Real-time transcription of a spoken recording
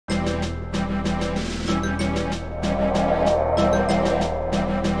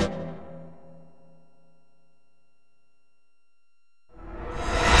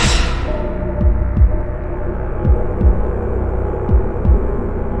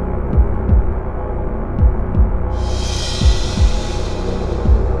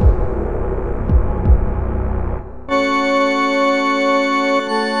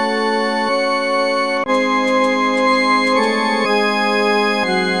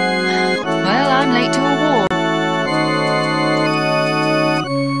I'm late to a war.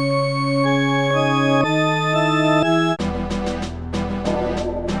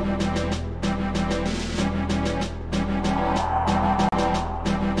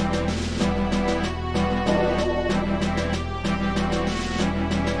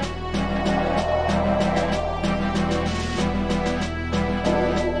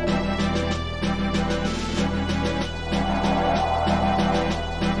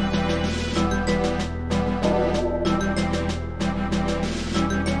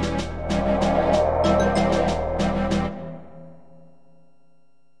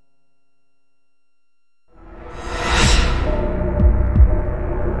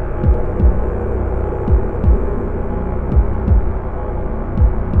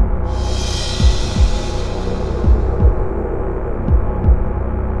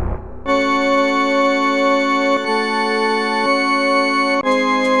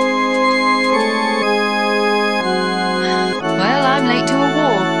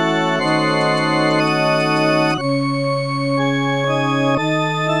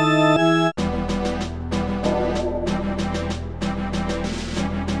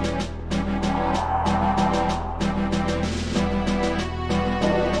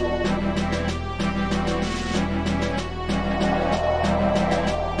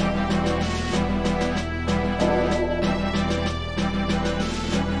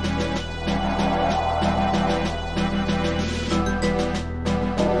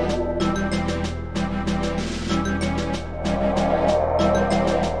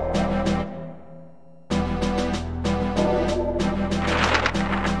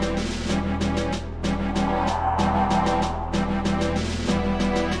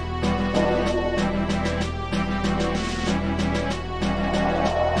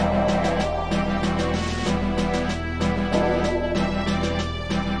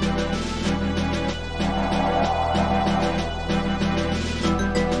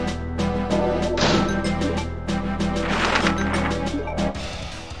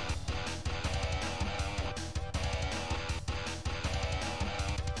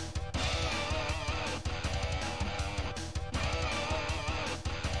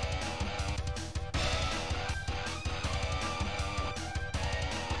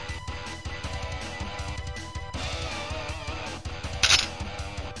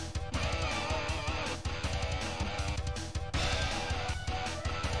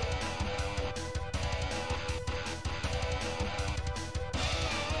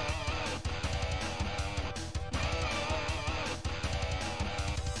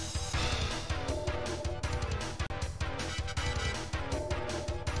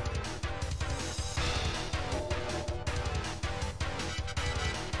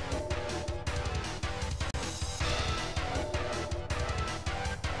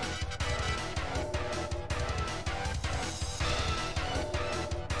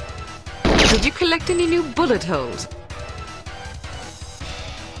 Did you collect any new bullet holes?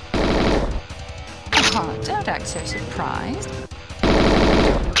 Oh, don't act so surprised.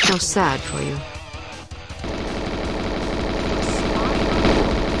 How sad for you.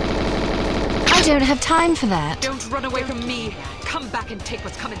 I don't have time for that. Don't run away from me. Come back and take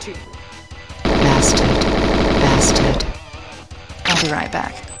what's coming to you. Bastard. Bastard. I'll be right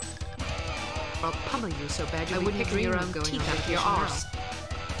back. I'll pummel you so bad you'll be picking your own teeth out of your arse.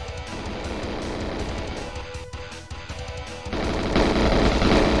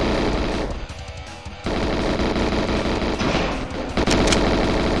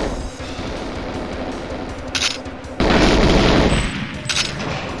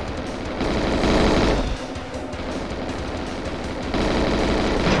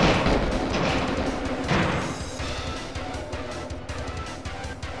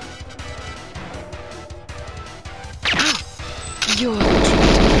 You're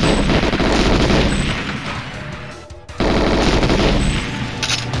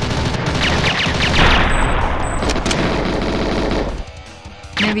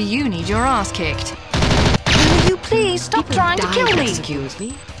Maybe you need your ass kicked. Will you please stop trying to kill me? Excuse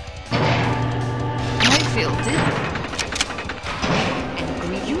me? I feel did.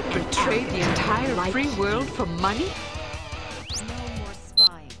 Angry you betrayed the entire free world for money? No more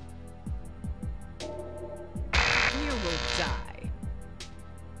spying. You will die.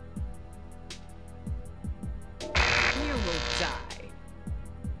 You will die.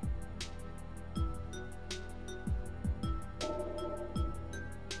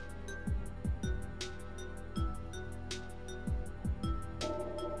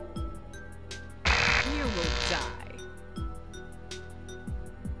 You will die.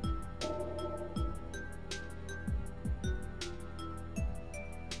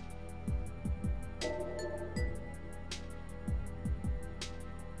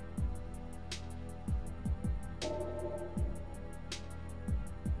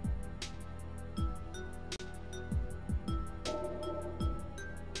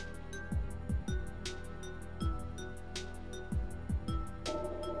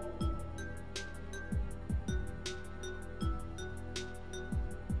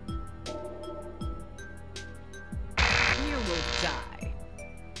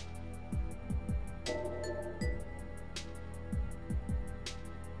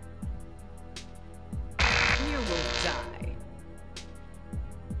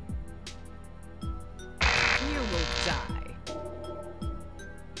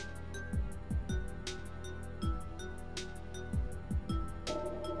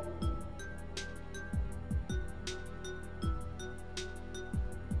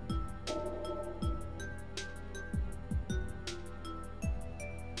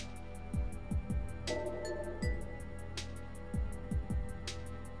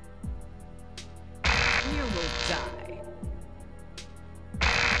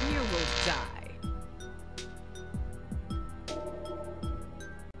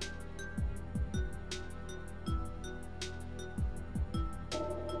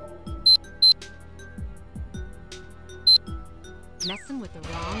 Messing with the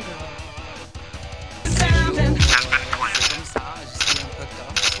wrong girl. Comme ça, je suis un peu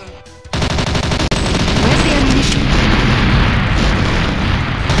tough. Where's the ammunition?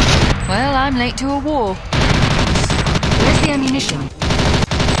 Well, I'm late to a war. Where's the ammunition?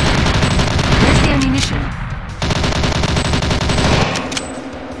 Where's the ammunition?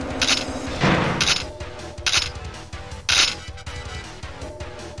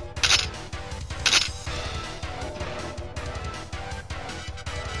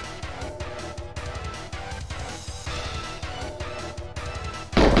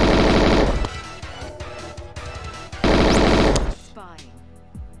 Spying.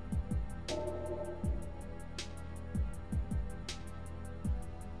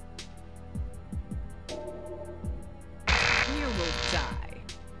 You will die.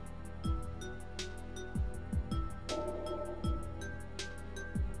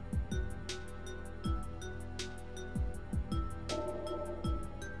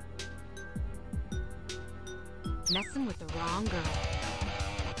 Messing with the wrong girl.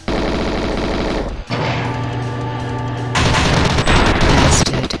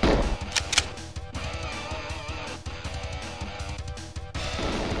 Bastard.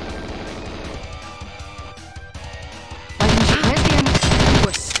 Where's the ammunition? You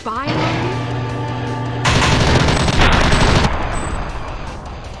were spying on me?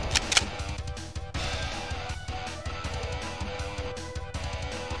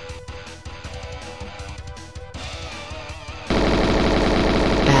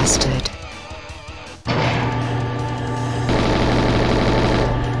 Bastard.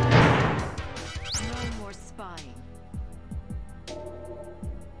 No more spying.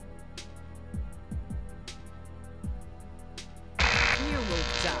 You will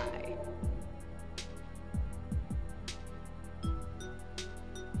die.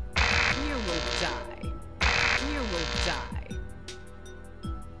 You will die. You will die.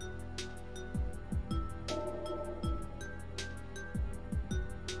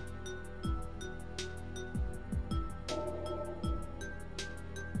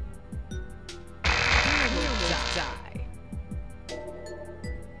 You will die. You will die.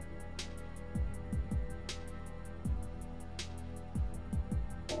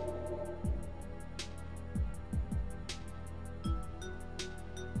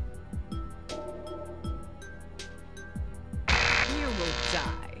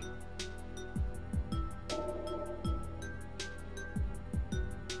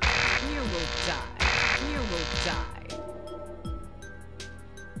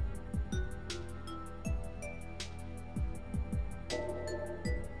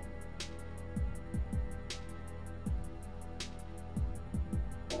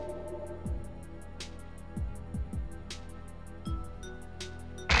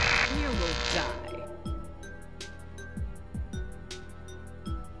 You will die. You will die.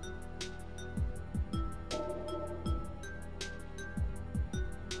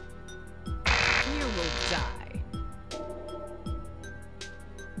 You will die.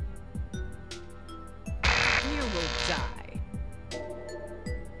 You will die. You will die.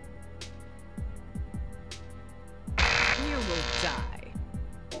 You will die.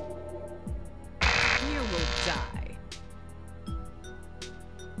 You will die.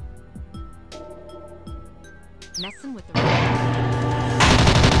 Messing with the wrong.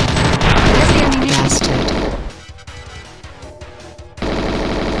 Where's the ammunition? Bastard.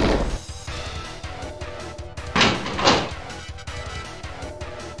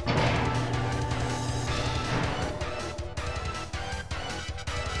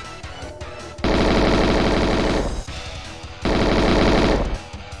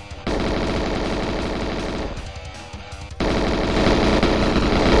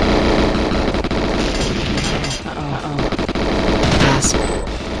 Bastard.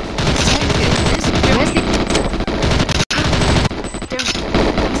 Where's the...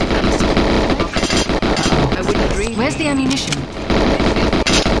 I wouldn't dream. Where's the ammunition?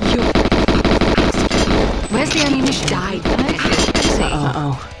 You Where's the ammunition? died. I feel busy.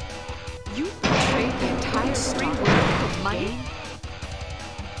 Uh-oh. You betrayed the entire free world for money.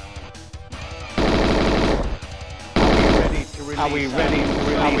 Are we ready to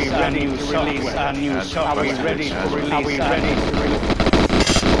release our new software? Are we ready to release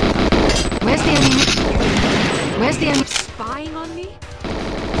Where's the ammunition? Where's the ammunition? Spying on me?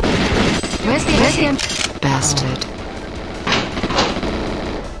 Where's the ammunition? Bastard.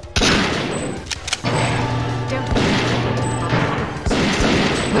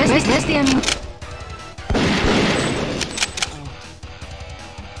 Where's the ammunition?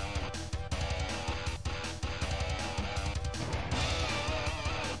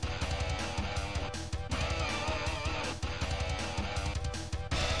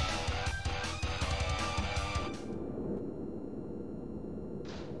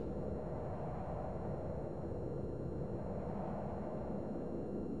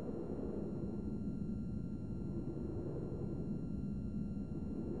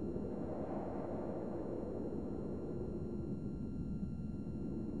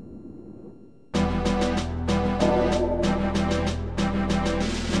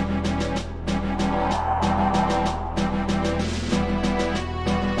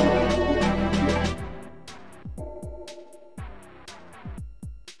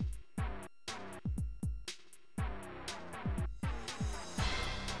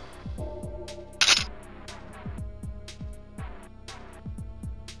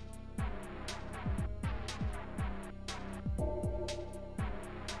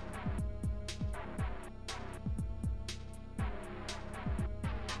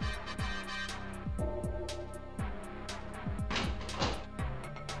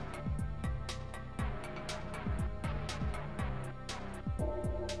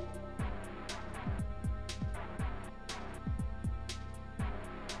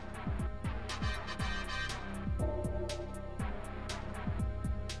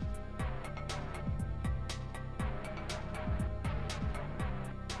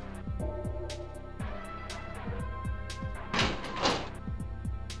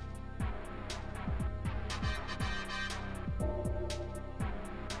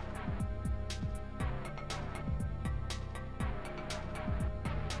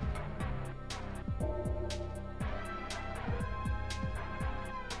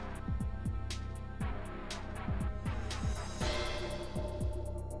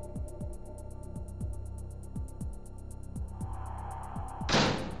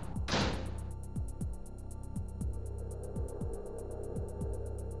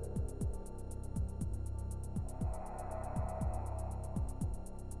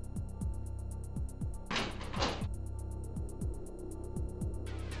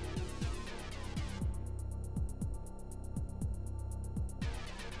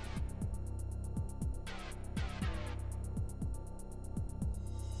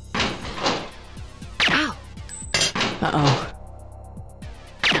 Uh-oh.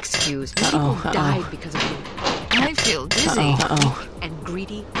 Excuse me. People died because of you. I feel dizzy. Uh-oh. And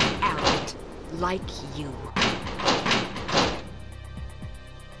greedy and arrogant. Like you.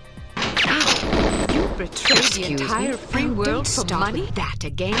 Ow! You betrayed the entire free world for money? That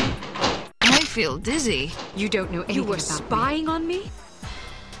again? I feel dizzy. You don't know anything about me. You were spying on me?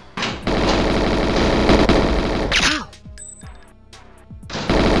 Ow!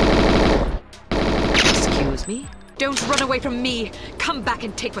 Excuse me? Don't run away from me! Come back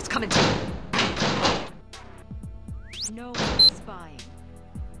and take what's coming to you! No more spying.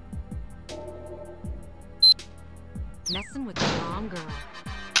 Messing with the wrong girl.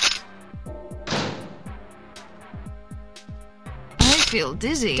 I feel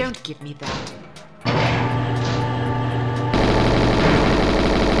dizzy. Don't give me that.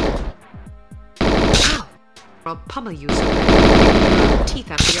 Ow! I'll pummel you so bad.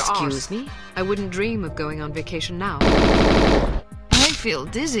 Teeth out of your arse. Excuse me? I wouldn't dream of going on vacation now. I feel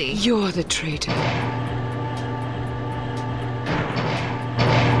dizzy. You're the traitor.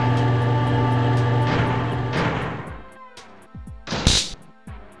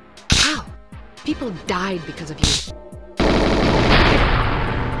 Ow! People died because of you.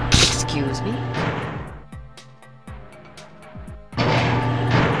 Excuse me?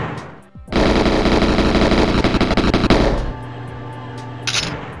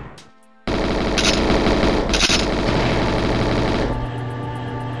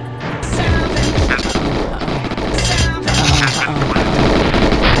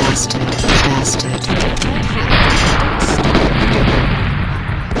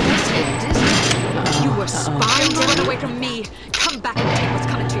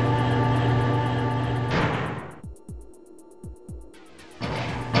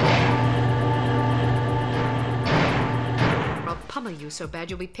 So bad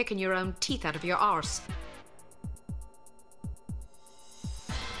you'll be picking your own teeth out of your arse.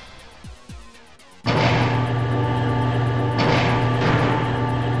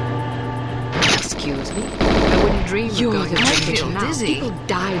 Excuse me? I wouldn't dream of going to vacation now. Dizzy. People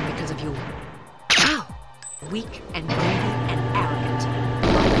died because of you. Ow! Weak and greedy and arrogant.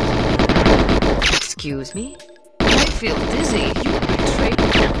 Excuse me? I feel dizzy. You betrayed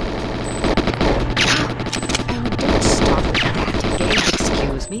me. Don't start with that again.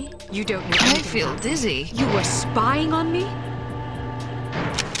 Excuse me? You don't know anything. I feel dizzy. You were spying on me?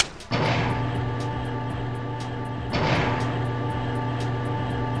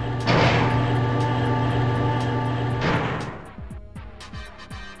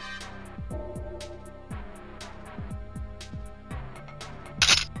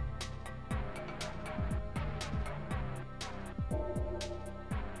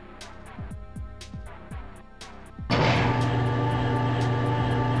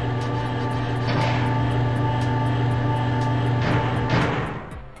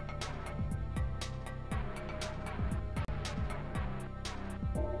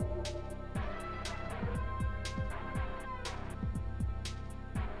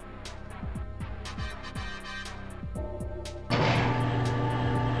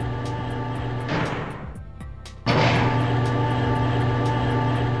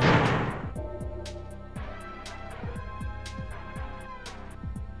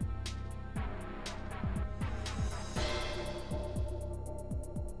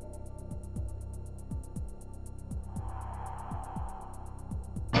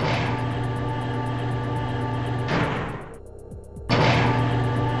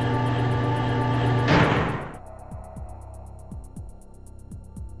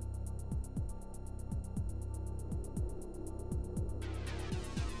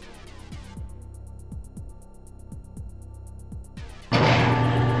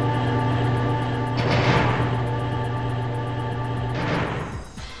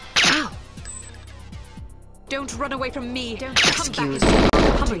 Don't run away from me. Don't come back.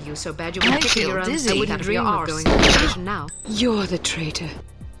 I'll pummel you so bad you'll be picking your own dizzy. I wouldn't dream of going on vacation now. You're the traitor.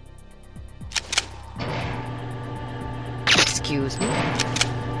 Excuse me?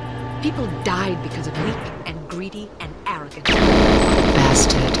 People died because of weak and greedy and arrogant.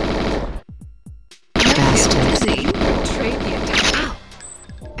 Bastard. Bastard. Dizzy. You betrayed the entire... Ow!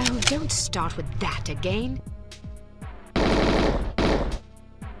 Oh, don't start with that again.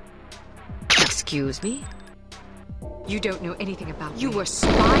 Excuse me? You don't know anything about me. You were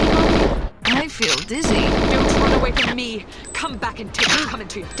spying on me? I feel dizzy. Don't run away from me. Come back and take what's coming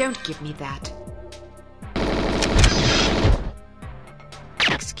to you. Don't give me that.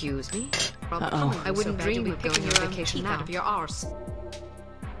 Excuse me? Uh-oh. I wouldn't dream of going on vacation out of your arse.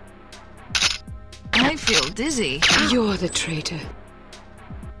 I feel dizzy. You're the traitor.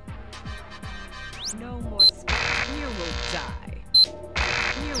 No more spying. You're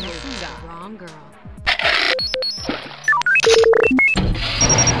wrong girl.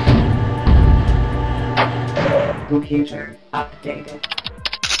 Computer updated.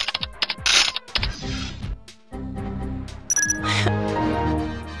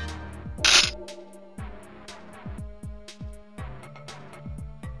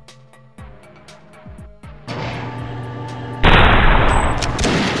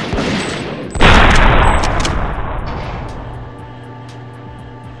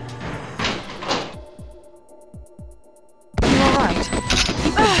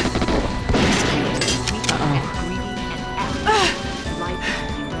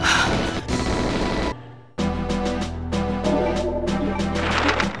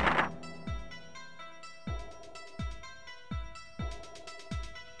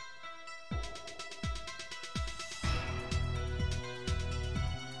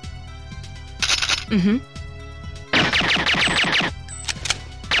 Mm-hmm.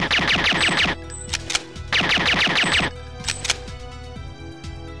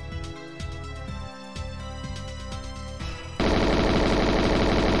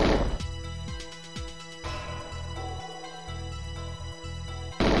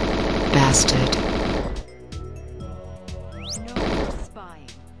 Bastard. No more spying.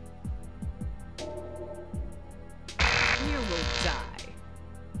 You will die.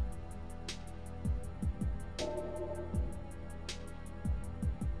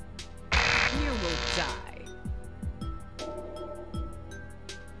 You will die.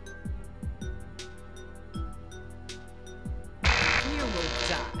 You will die. You will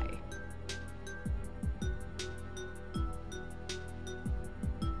die.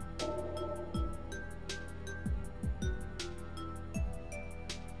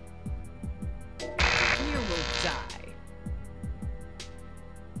 You will die.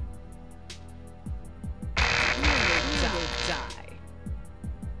 You will die.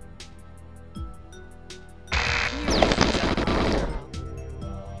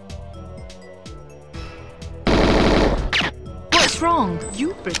 What's wrong?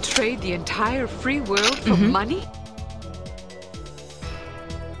 You betrayed the entire free world for money?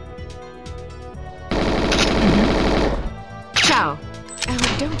 Ciao.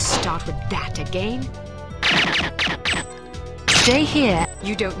 Oh, don't start with that again. Stay here.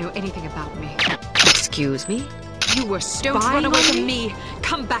 You don't know anything about me. Excuse me? You were spying on me. Don't run away from me.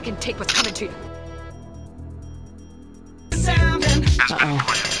 Come back and take what's coming to you.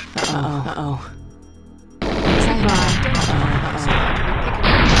 Uh-oh.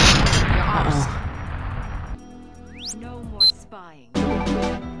 No more spying.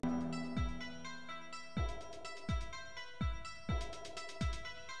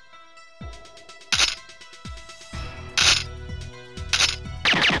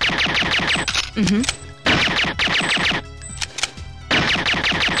 Mm-hmm.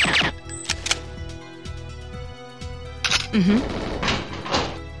 Mm-hmm.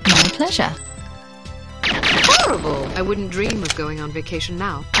 My pleasure. Horrible. I wouldn't dream of going on vacation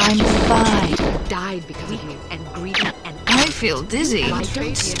now. I'm fine. Died because of you, and greedy, and I feel dizzy. Why Don't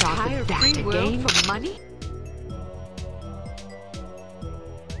don't start start with with that free world again. for money?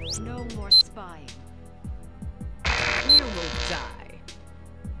 No more spying. You will die.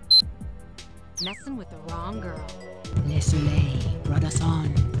 Messing with the wrong girl. Le soleil brought us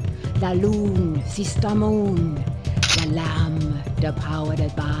on. The lune, sister moon. The lamb, the power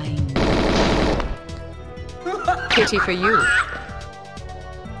that binds. Pity for you.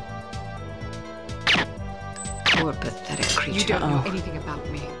 Poor pathetic creature. You don't know anything about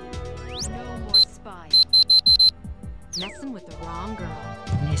me. No more spying. Messing with the wrong girl.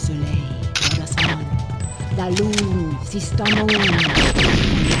 Le soleil brought us on. The lune, sister moon. The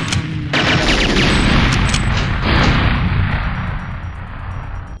lamb.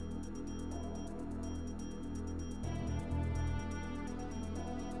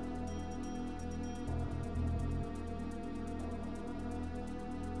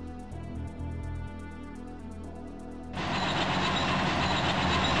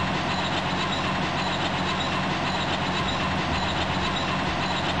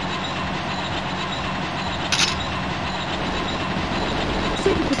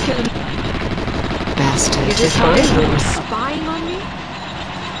 Bastard. Is this how you were spying on me?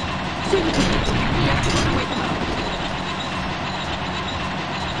 So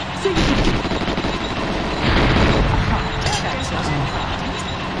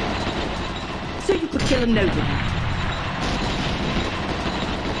you could kill a nobody.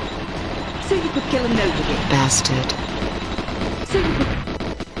 So you could kill a nobody. Bastard. So you could.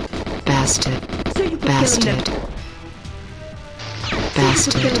 Bastard. So you could Bastard. kill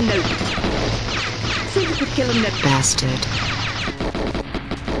a nobody. Bastard. So you could kill a nobody. Bastard.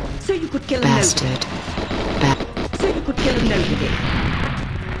 So So you could kill Bastard. a nobody. So you could kill a nobody.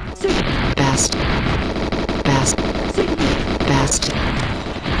 So Bastard. Bastard. So you could... Bastard.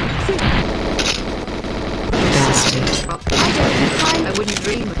 So... Bastard. I wouldn't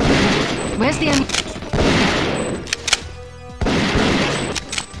dream of Where's the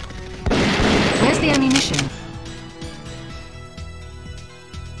Where's the ammunition?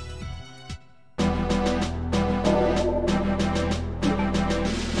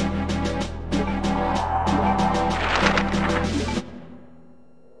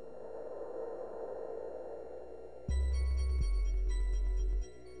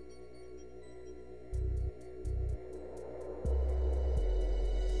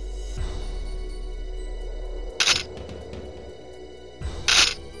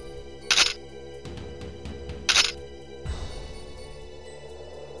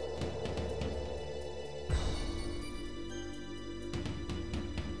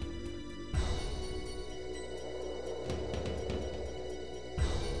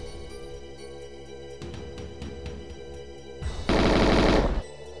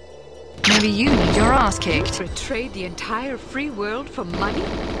 Maybe you need your ass kicked. betrayed the entire free world for money?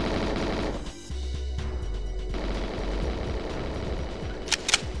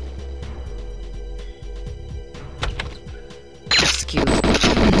 Excuse me.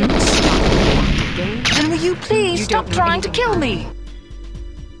 Then will you please You stop don't know trying to anything kill about me?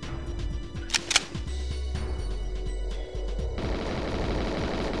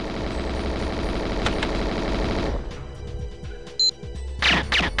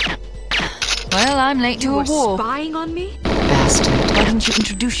 Well, I'm late to You a were war. spying on me? Bastard. Why didn't you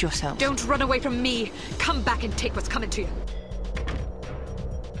introduce yourself? Don't run away from me. Come back and take what's coming to you.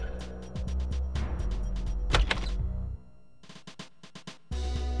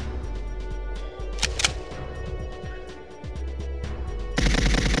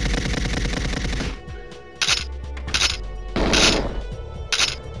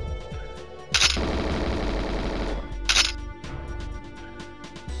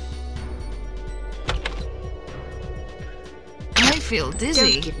 I feel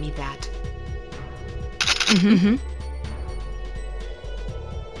dizzy. Don't give me that. Mm-hmm.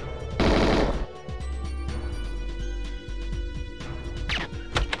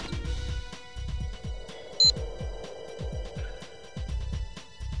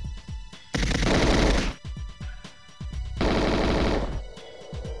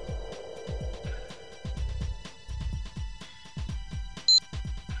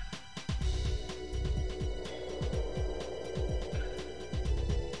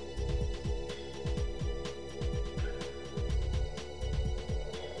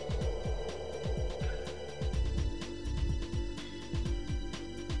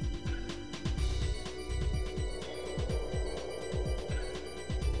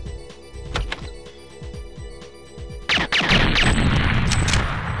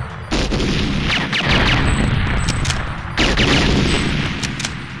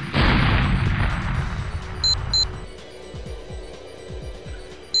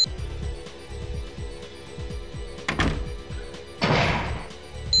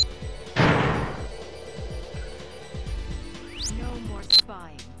 No more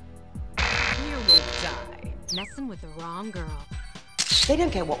spying. You will die. Messing with the wrong girl. They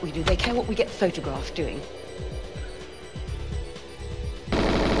don't care what we do, they care what we get photographed doing.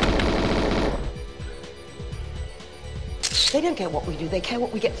 They don't care what we do, they care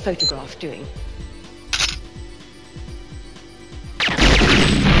what we get photographed doing.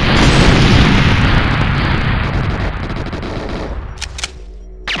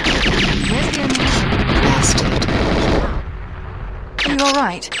 Where's the ammunition? Bastard. Are you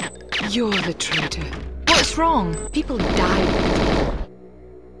alright? You're the traitor. What's wrong? People die because of you.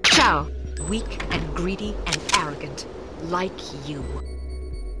 Chow. Weak and greedy and arrogant. Like you.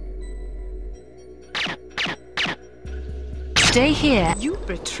 Stay here. You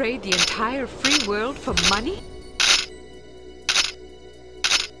betrayed the entire free world for money?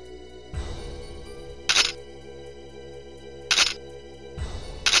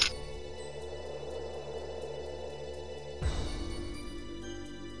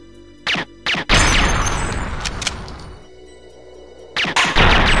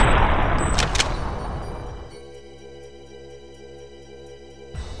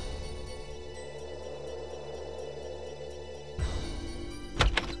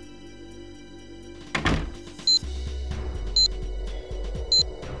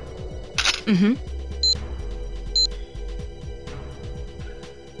 Mm-hmm.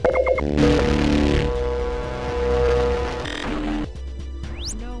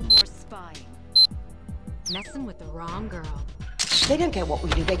 No more spying. Messing with the wrong girl. They don't care what we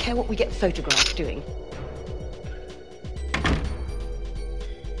do, they care what we get photographed doing.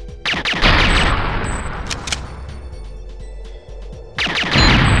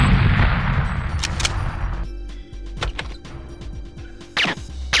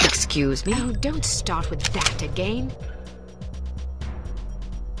 Excuse me? Oh, don't start with that again.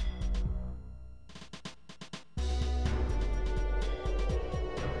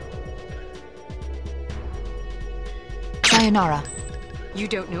 Sayonara. You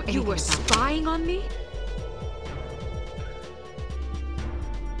don't know anything. You were about spying on me?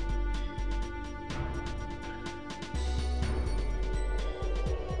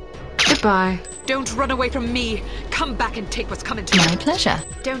 Goodbye. Don't run away from me. Come back and take what's coming to you. My pleasure.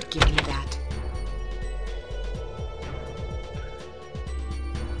 Don't give me that.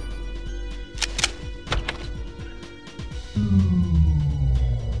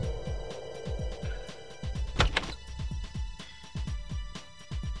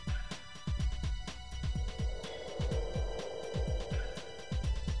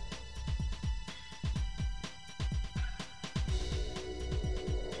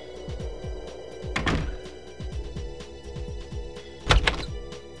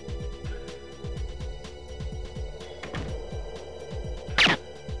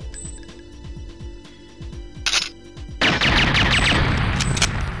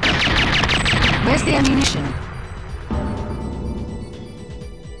 Where's the ammunition?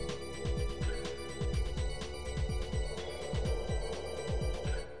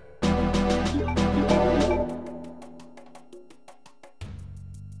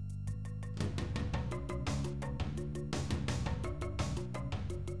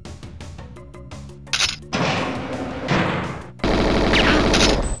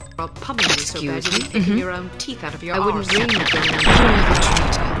 I'll pummel you so bad you'll be picking your own teeth out of your I wouldn't arse. dream of going on a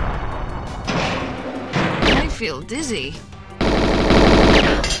traitor. I feel dizzy.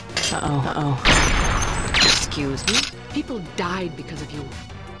 Excuse me? People died because of you.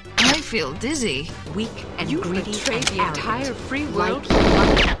 I feel dizzy. Weak and You greedy betrayed and the arrogant. entire free world Like for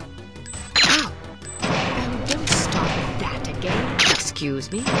money. Ow! Oh, don't start with that again.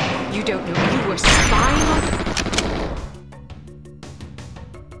 Excuse me? You don't know. You were spying on me?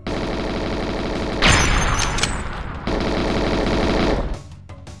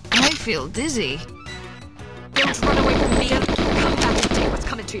 I feel dizzy. Don't run away from me. Come back and take what's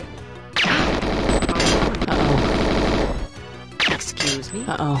coming to you. Excuse me?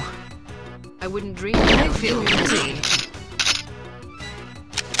 I wouldn't dream. I feel dizzy.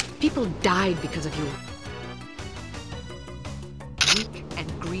 People died because of you. Weak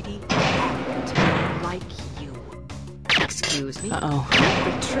and greedy and arrogant. Like you. Excuse me? You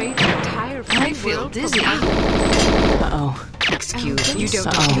betrayed the entire free I feel world for dizzy. money. Excuse me? You don't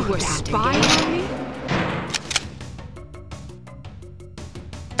know. You were spying on me?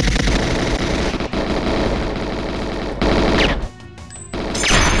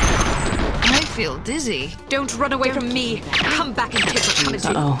 I feel dizzy. Don't run away from me. Come back and take what's coming to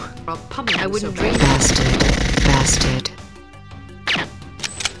you. I'll pummel you. I wouldn't dream. Bastard.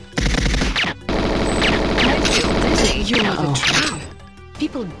 I feel dizzy. You are the traitor.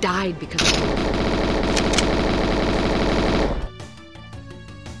 People died because of you.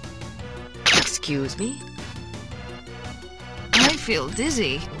 Excuse me? I feel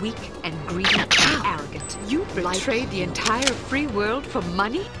dizzy. Weak and greedy and arrogant. You Like betrayed the you. entire free world for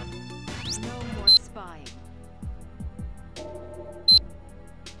money? No more spying.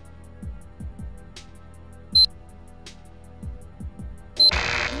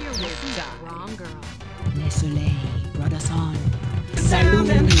 You're with the wrong girl. Le soleil brought us on. La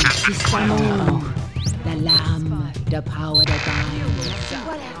lune Sister Moon. La lame, the power divine. The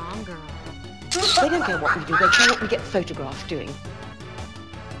wrong girl. They don't care what we do, they care what we get photographed doing.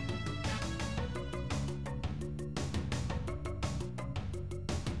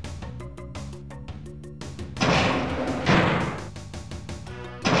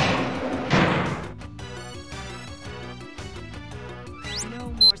 No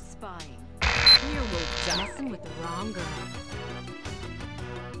more spying. You will die. Messing with the wrong girl.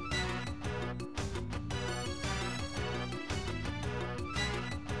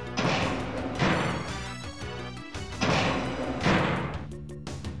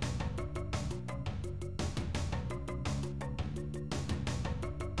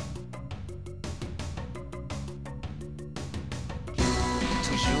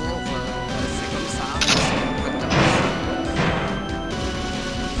 Toujours, c'est comme ça. C'est un peu comme ça.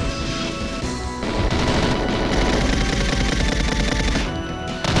 1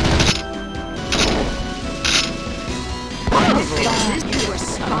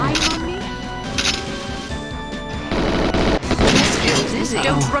 easy.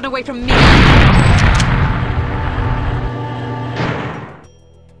 Don't run away from me!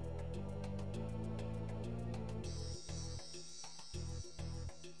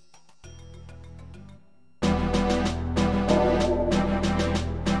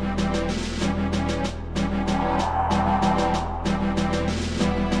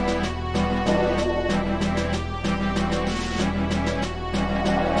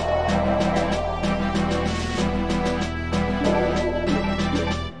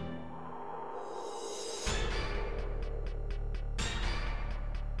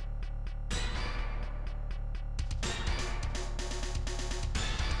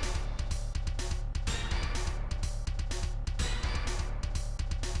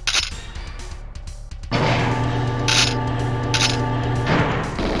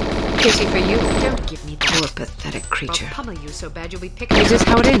 Pity for you. Don't give me that. Poor pathetic creature. I'll pummel you so bad you'll be picking. Is this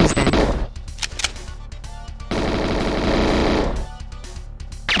how it ends then?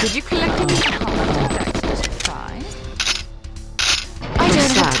 Did you collect any? That's a surprise. I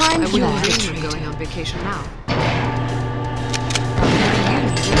don't have time I for wouldn't that. dream of going on vacation now.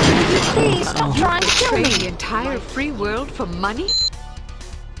 Please stop trying to kill Trade me. the entire free world for money?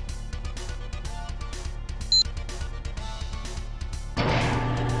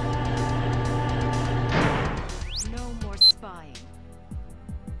 No more spying.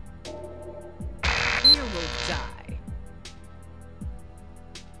 You will die.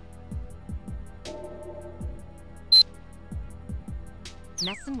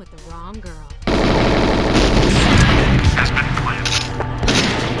 Messing with the wrong girl.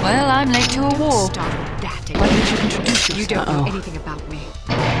 Well, I'm late to a war. Start with that Why again. don't you introduce yourself? You don't know anything about me.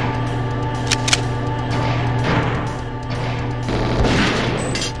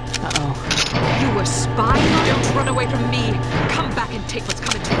 You were spying on Don't run away from me! Come back and take what's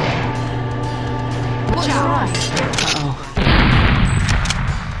coming to you! What's right?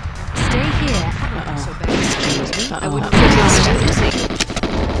 Stay here. so bad. Excuse me. I wouldn't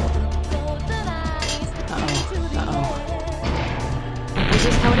Is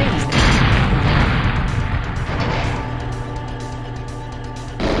this how it ends then?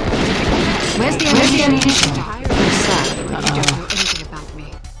 Where's the ammunition? Tired and sad. You don't know anything about me.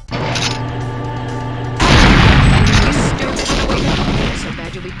 Don't run away from me so bad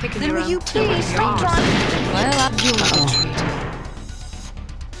you'll be picking Then your will own you tail please in your stop arse. trying? Well, You're the traitor.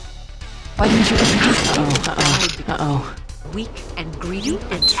 why didn't you introduce Weak and greedy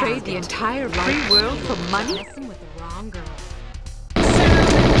and trade the entire free world for money? Messing with the wrong girl.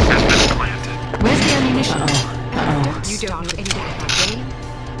 Where's the ammunition? You don't know anything about game?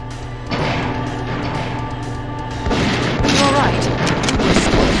 You're right.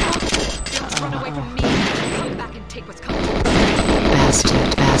 Don't run away from me! Come back and take what's coming to you!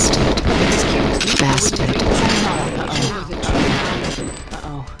 Bastard, bastard, bastard. You're the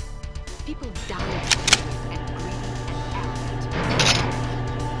traitor. People die and greedy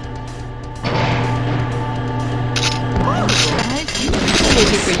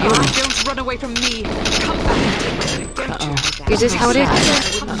Pity for you. Don't run away from me! Come back and take what's coming to you! Is this how it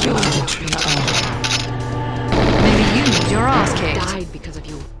ends? You're the traitor. Maybe you need your ass kicked. Died because of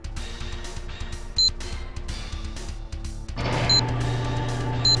you.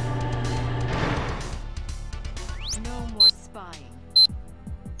 No more spying.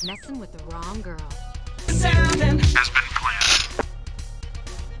 Messing with the wrong girl.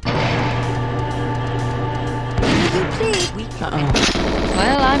 Will you please?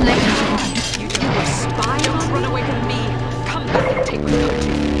 Well, I'm late. You were spying! Don't run away from me! Come back and take what's coming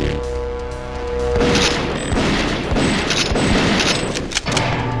to you!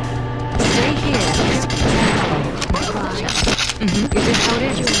 Stay here. Is this how it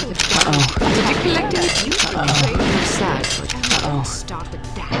ends? Did you collect any? You're sad, but start with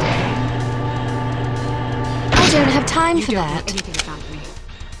that again. I don't have time You for don't know that. anything about me.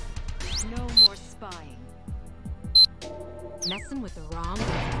 No more spying. Messing with the wrong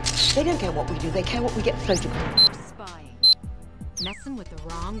girl. They don't care what we do, they care what we get photographed. No more spying. Messing with the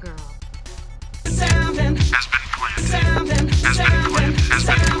wrong girl.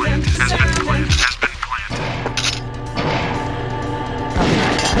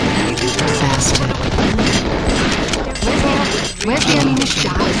 Bastard. Where's the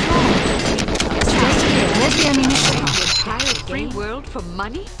ammunition? Stay here. Where's the ammunition? The entire free world for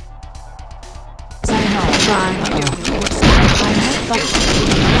money?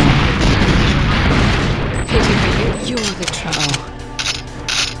 Pity for you. You're the traitor.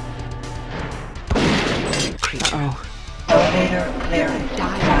 Creature. Elevator clearing.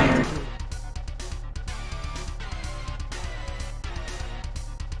 Died.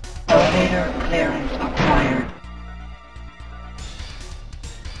 Elevator clearing acquired.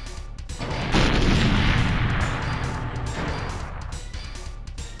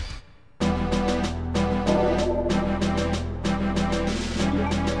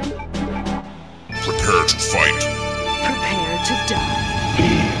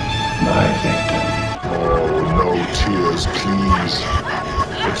 answers, please.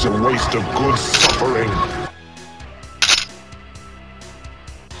 It's a waste of good suffering.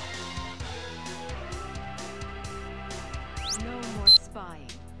 No more spying.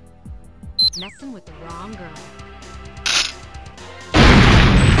 Messing with the wrong girl.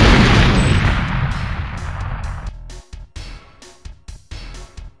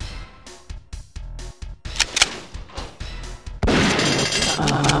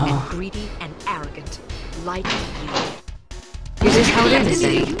 And greedy and arrogant, like you. Is this how it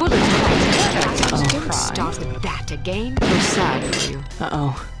is? Bullets. Don't Start with that again. So sad for you.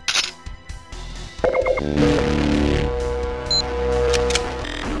 Uh-oh.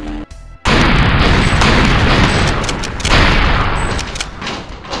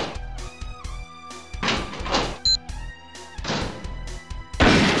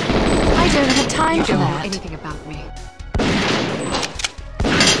 I don't have time You for don't know that. anything about me.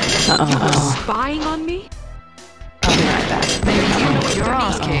 Uh-oh. You were Uh-oh. spying on me? I'll be right back. You know what your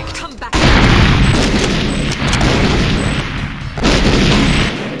ass kicked. Come back.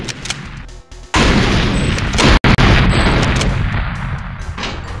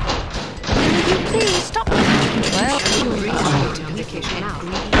 Will you please stop? Well, On vacation now.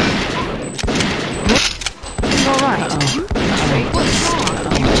 you all right? What's wrong?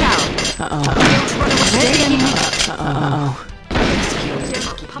 You chow. Uh-oh. Don't run away. Where's the enemy? Uh-oh. Excuse me.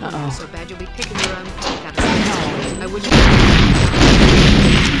 I'll pummel you so bad you'll be picking your own teeth out of something. I wouldn't.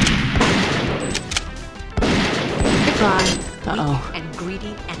 Goodbye. Uh-oh. And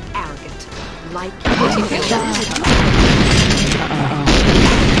greedy and arrogant, like Uh-oh.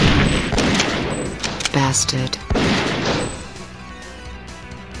 Bastard.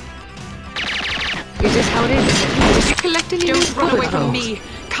 Is this how it is? Did you collect any? Don't run away from me.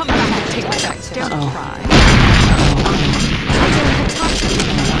 Come back and take my back. Don't Uh-oh. cry.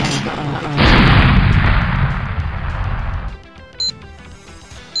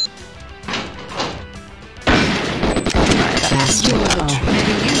 Bastard. Uh-oh.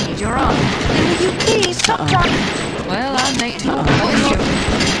 Maybe you need your arm. Will you please stop trying? Well, I'll make it.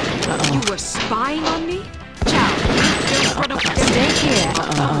 You were spying on me? Chow. Don't run away. Stay here.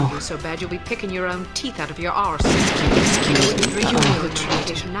 Pummel you so bad you'll be picking your own teeth out of your arse. Excuse me. You know the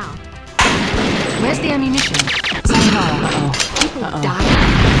tradition now. Where's the ammunition? Sayonara. Uh-oh. People Uh-oh. die.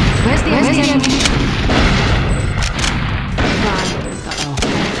 Where's the ammunition? Goodbye. Uh-oh.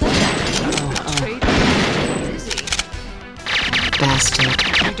 Trade. Busy. Bastard.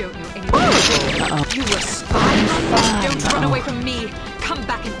 You don't know anything. Uh-oh. You were spying on me. Don't run away from me. Come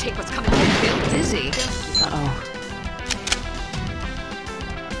back and take what's coming. Dizzy. Uh-oh.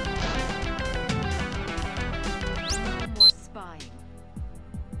 No more spying.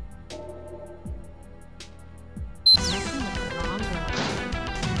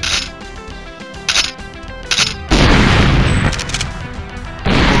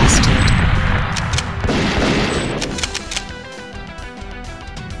 Bastard.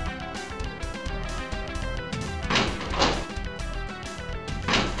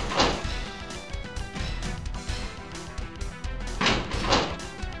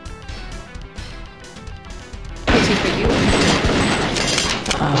 Pity for you.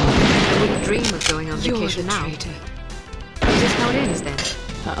 Uh-oh. I wouldn't dream of going on You're vacation the now. traitor. Is this how it ends then?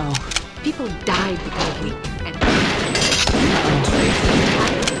 Uh-oh. People died because of WIP and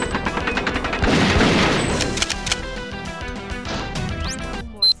No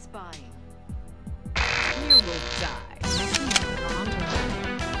more spying. you will die.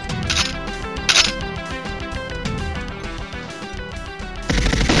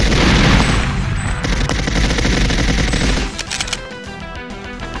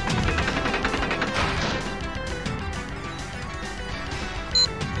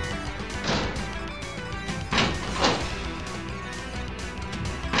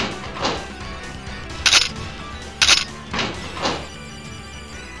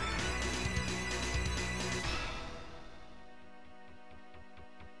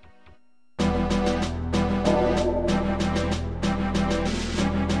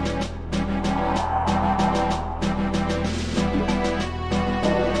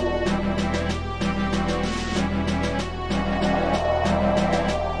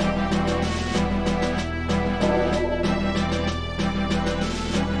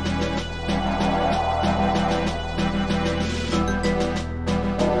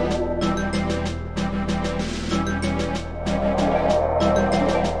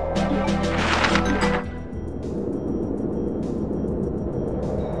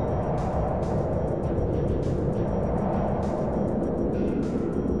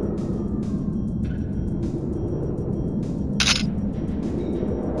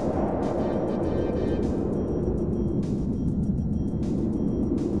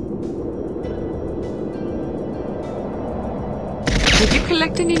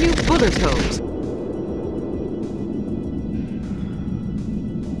 collecting any new bullet holes?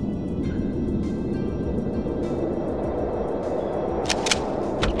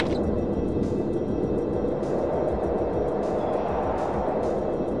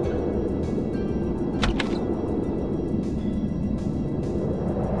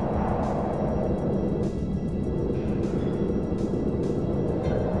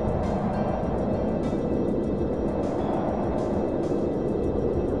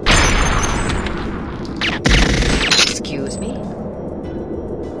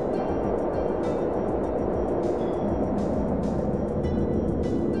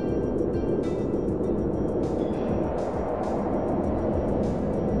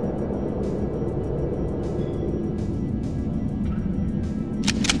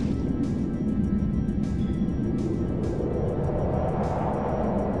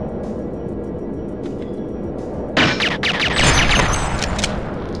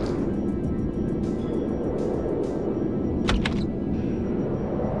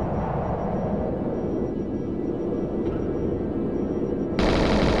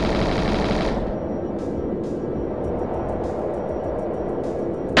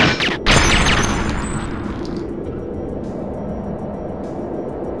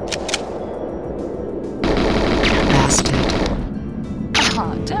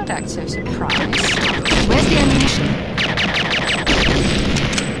 Don't act so surprised. Where's the ammunition?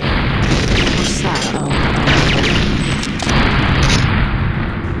 What's that? Oh.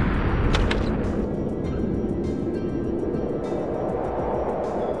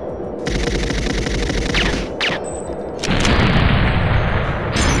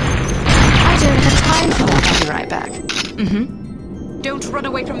 I don't have time for that. I'll be right back. Mm-hmm. Don't run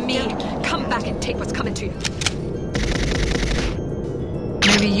away from me. Come back and take what's coming to you.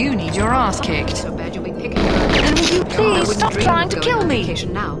 Maybe you need your ass kicked. So bad you'll be picking your own. Then will you please stop trying to kill me?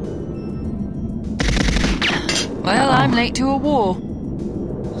 Now. Well, I'm late to a war.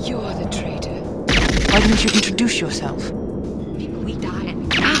 You're the traitor. Why didn't you introduce yourself? We die and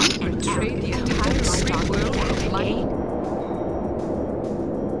betray the entire street world of money.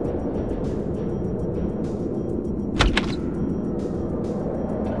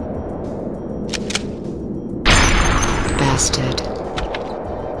 Bastard.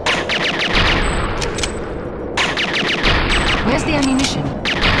 Where's the ammunition?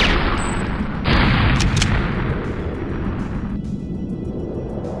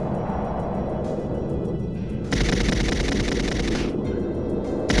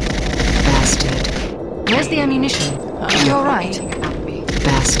 Bastard. Where's the ammunition? You're right.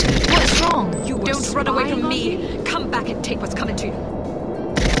 Bastard. What's wrong? You don't run away from me. Come back and take what's coming to you.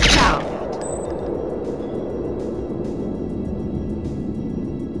 Ciao.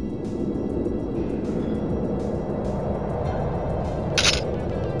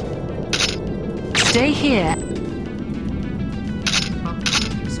 Stay here.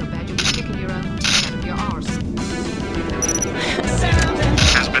 So bad you'll be kicking your own teeth out of your arse.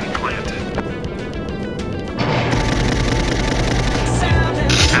 Has been planted.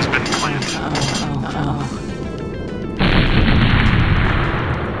 Has been planted.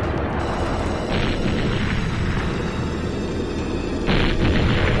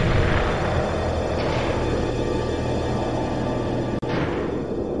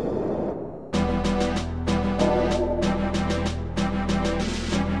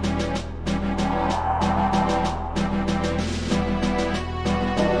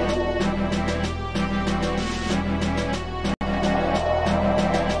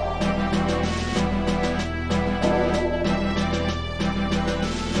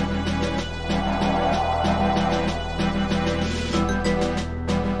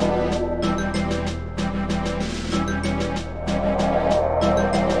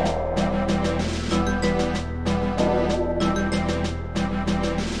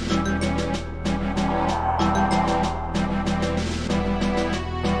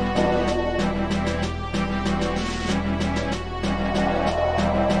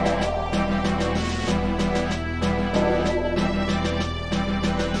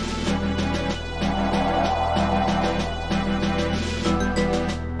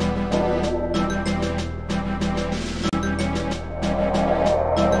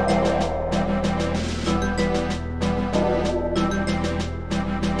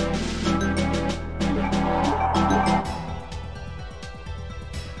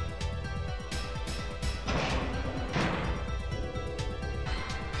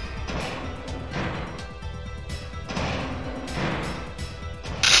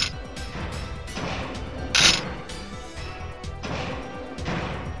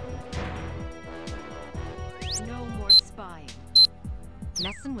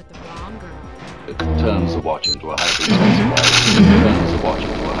 turns the watch into a hyper-intensified, turns the watch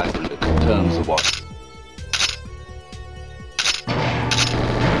into a hyper, turns the watch.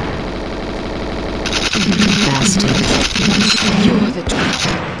 Bastard. You're the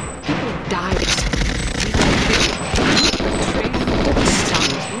traitor. People have died. Don't stop.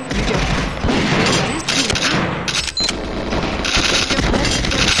 You don't.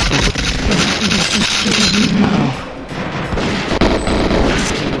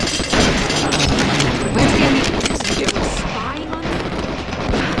 Where's the enemy? You were spying on me?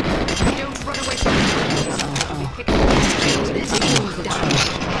 Don't run away from me.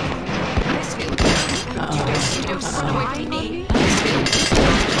 Don't run away from me.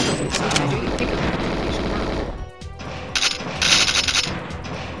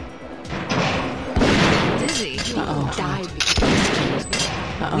 Dizzy. You died because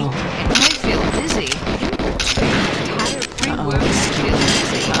of me. And I feel dizzy. You betrayed the entire free world. I feel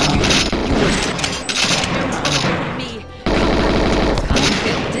dizzy. You were don't run away from me. Come back. I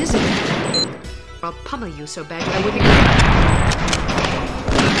feel dizzy. I'll pummel you so bad I wouldn't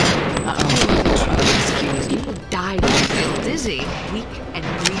excuse me. People died. I feel dizzy. Weak and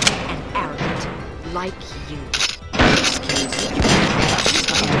greedy and arrogant. Like you. Excuse me. You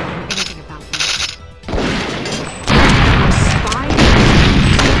don't know anything about me. Spy?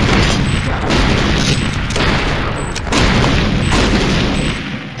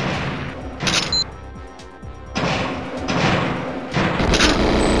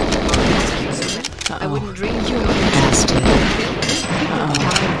 I wouldn't dream you were Bastard. people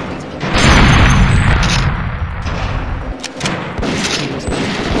died.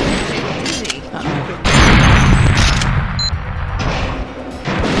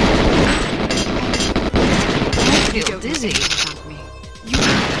 I feel dizzy. You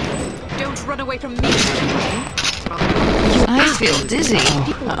don't run away from me. I feel dizzy.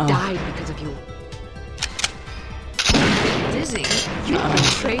 People died because of you. I feel dizzy. You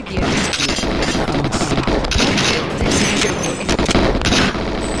betrayed the institution. I feel dizzy. You don't know anything.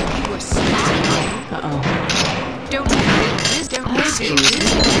 You were spying. Don't feel dizzy. Don't feel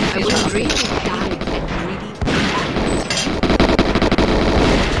dizzy. I wouldn't dream you died and greedy.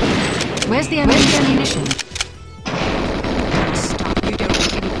 Where's the ammunition? Stop. You don't know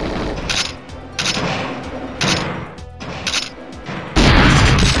anything about me.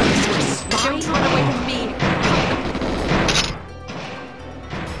 Don't run away from me.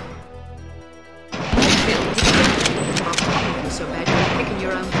 So bad you're picking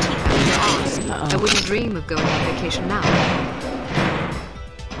your own teeth out of your arse. I wouldn't dream of going on vacation now.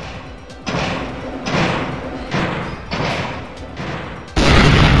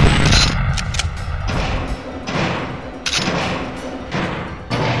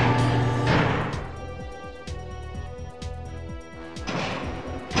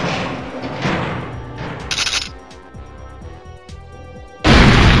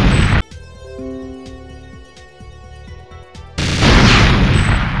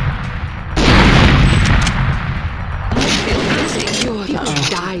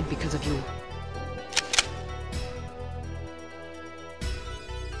 Died because of you.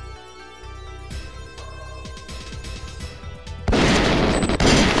 I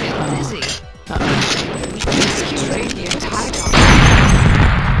feel dizzy. You betrayed the entire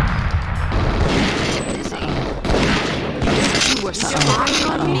dizzy. You were spying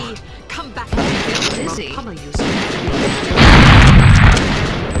on me. Come back and feel dizzy. Pummel you so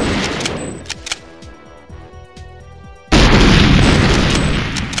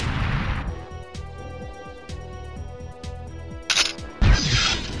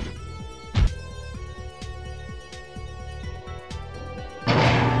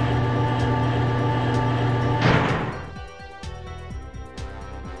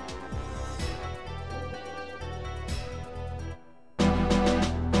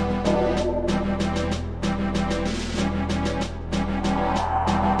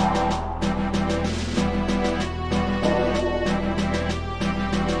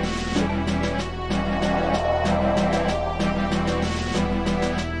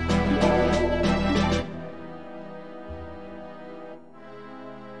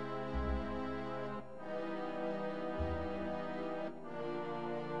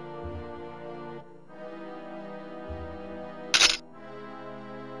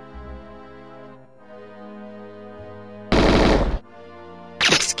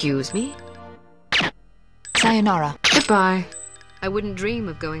Excuse me? Sayonara. Goodbye. I wouldn't dream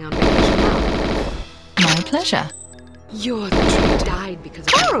of going on vacation now. My pleasure. You're the traitor. Died because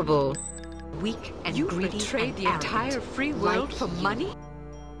of Horrible. Weak and You greedy betrayed and the entire arrogant, free world like for you. money?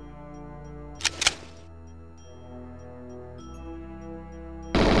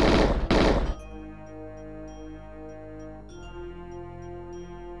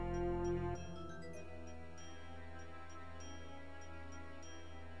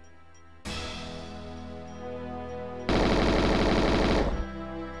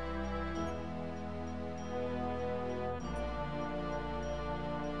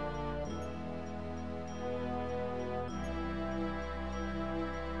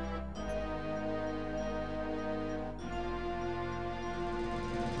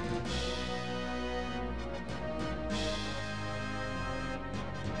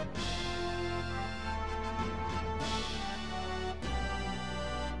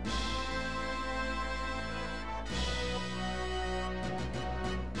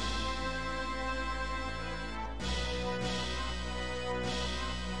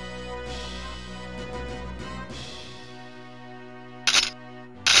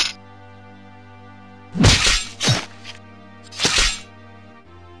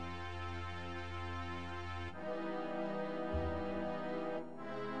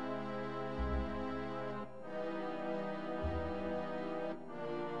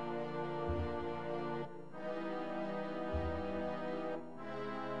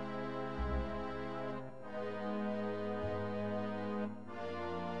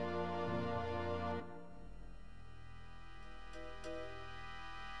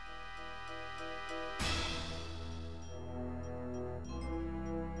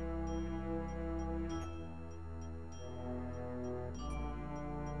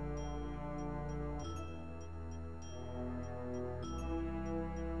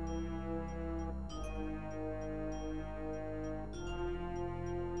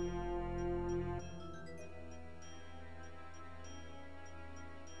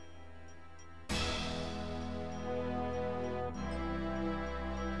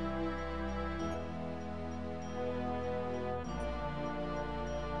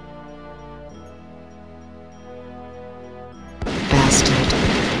 Bastard.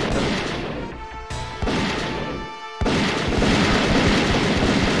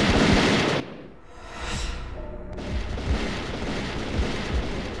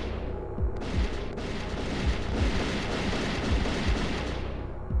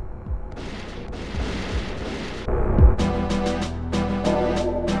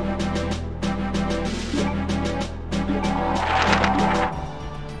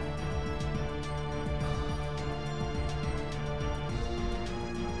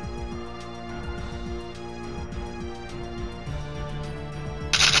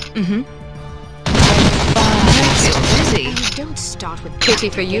 Don't start with Pity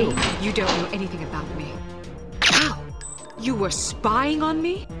for you. You don't know anything about me. Ow! You were spying on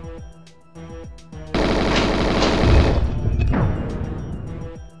me?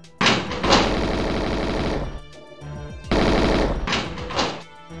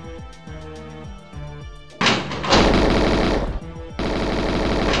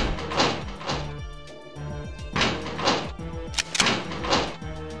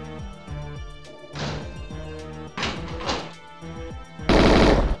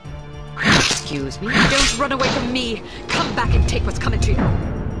 Excuse me? Don't run away from me! Come back and take what's coming to you!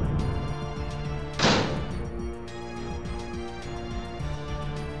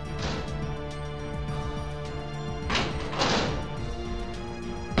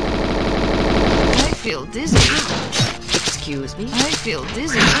 I feel dizzy. Excuse me? I feel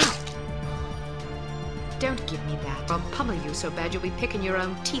dizzy. Don't give me that. I'll pummel you so bad you'll be picking your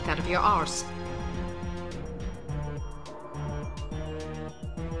own teeth out of your arse.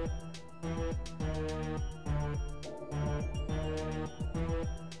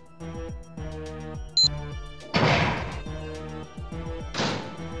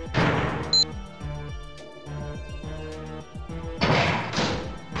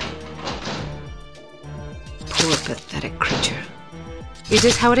 Poor pathetic creature. Is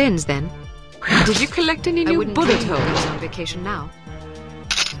this how it ends, then? Did you collect any new bullet dream of holes on vacation now?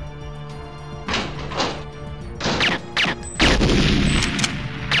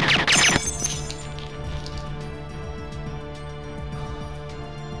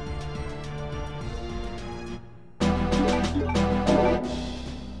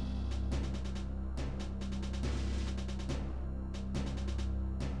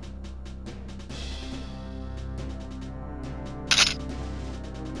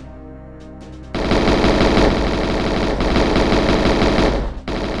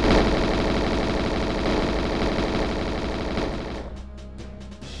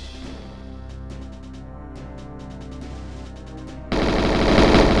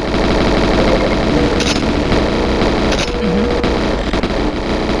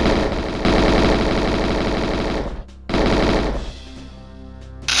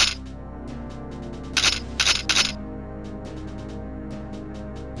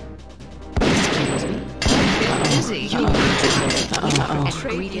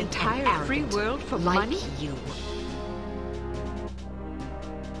 Trade the entire free world for money? You.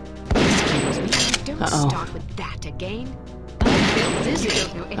 Excuse me. Don't start with that again. I feel dizzy. You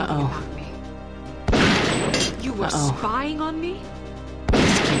don't know anything about me. You were spying on me?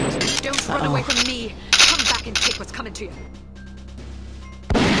 Excuse me. Don't run away from me. Come back and take what's coming to you.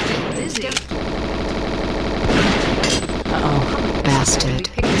 I feel dizzy. Bastard.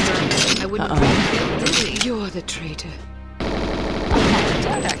 I wouldn't feel dizzy. You're the traitor.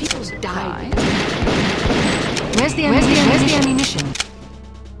 People die. Where's the ammunition?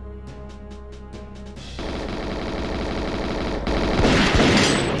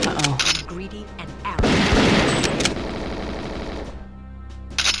 Greedy and arrogant.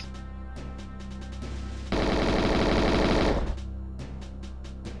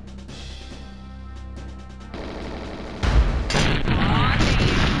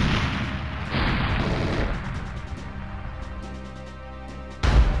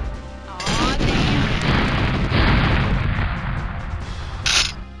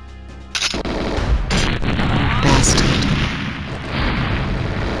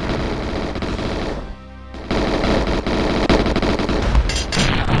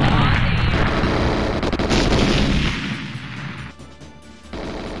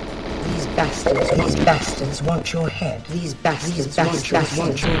 These bastards want your head. These bastards want your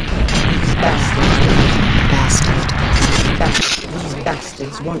head. These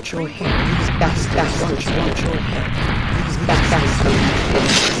bastards want your head. These bastards want your head. These bastards.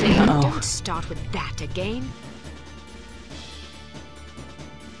 Don't start with that again.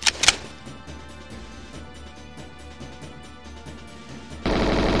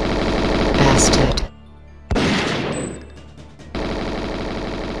 Bastard.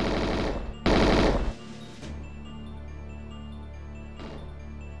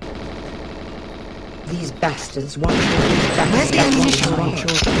 These bastards want your head. Where's the ammunition?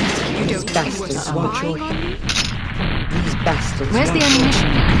 These bastards want your head. These bastards. Where's the ammunition?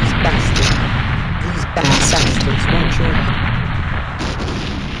 These bastards. These bastards want your head.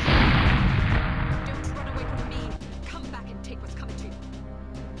 Don't run away from me. Come back and take what's coming to you.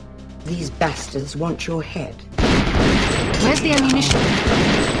 These bastards want your head. Where's the ammunition?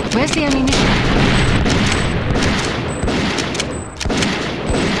 Where's the ammunition?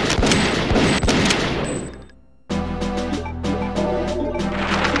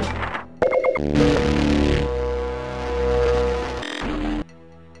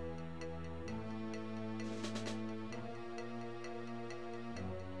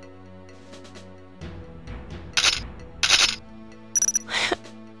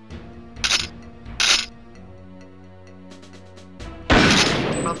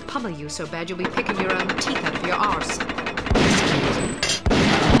 I'll pummel you so bad you'll be picking your own teeth out of your arse.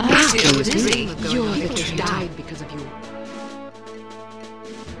 Excuse me. Dizzy. You're the People traitor. died because of you.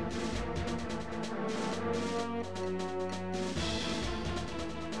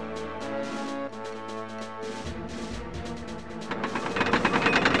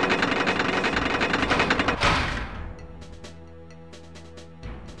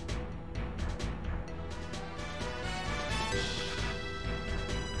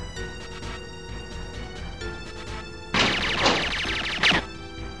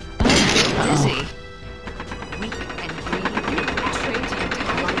 Dizzy. Weak and greedy, you betrayed the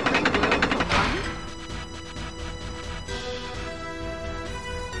entire free world for money?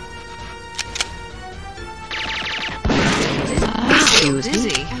 Excuse me.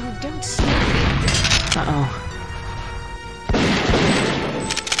 Dizzy. Oh, don't sniff it. Uh-oh.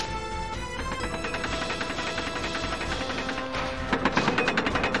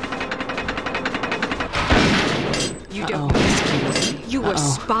 You don't excuse me. You were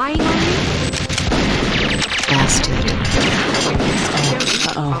spying on me? Bastard.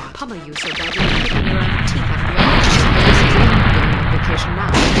 I'll pummel you so bad you're picking your own teeth out of your arse. This is going on vacation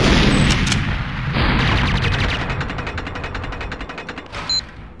now.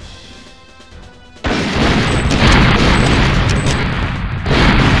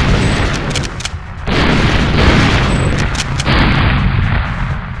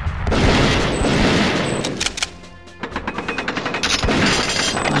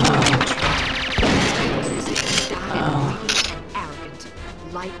 Arrogant,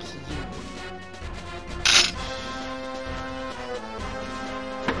 like you.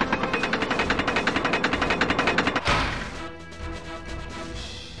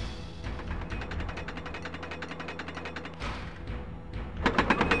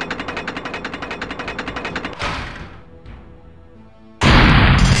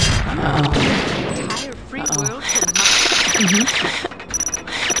 The entire free world for money.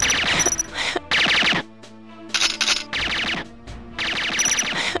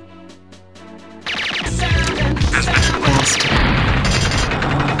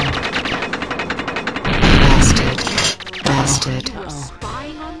 Bastard. You were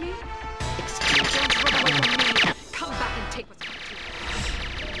spying on me? Excuse me, don't run away from me. Come back and take what's coming to you.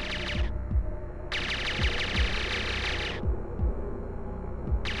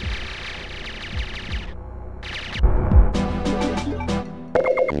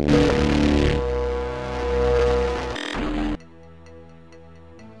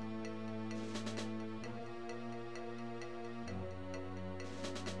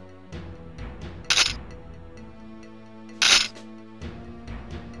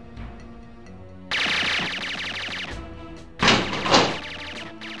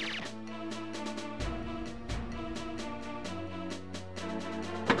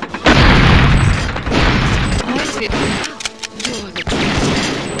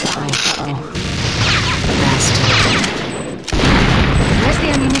 Where's the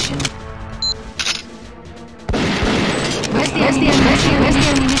ammunition? Where's the ammunition? Where's the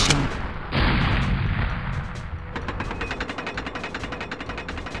ammunition?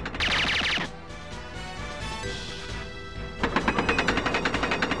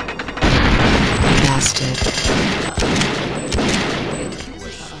 Bastard. You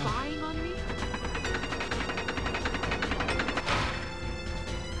were spying on me?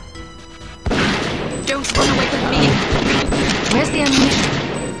 Don't run away from me! Where's the ammunition?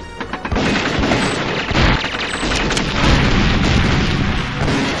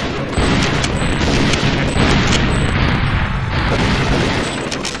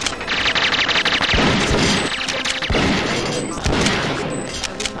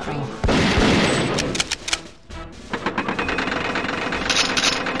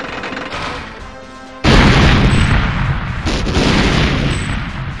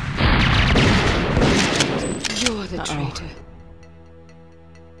 traitor.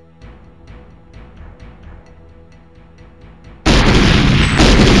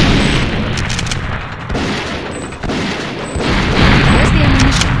 Where's the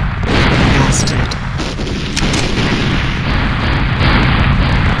ammunition? Bastard.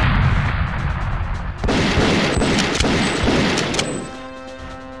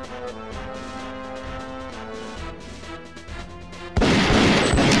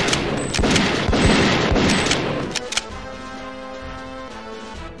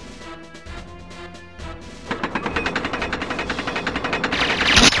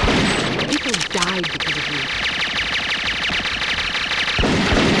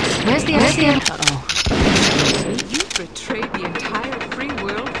 Where's the ammunition? Uh-oh. You betrayed the entire free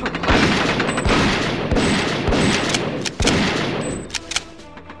world for money.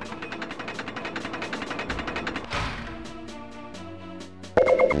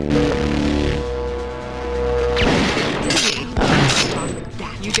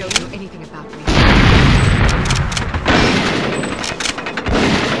 You don't know anything about me.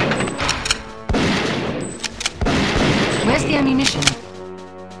 Where's the ammunition?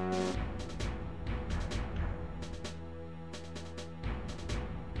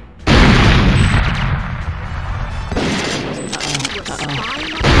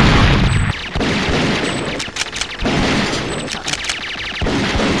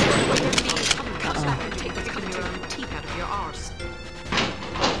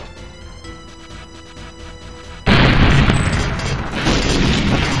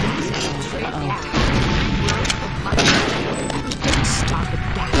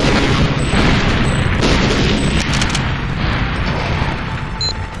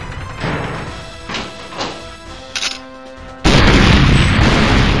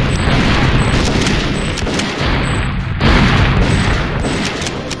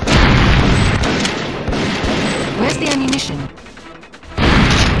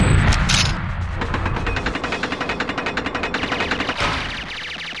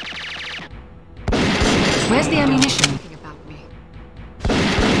 Where's the ammunition?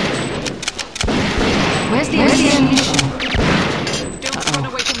 Where's the ammunition? Don't run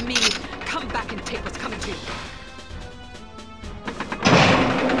away from me. Come back and take what's coming to you.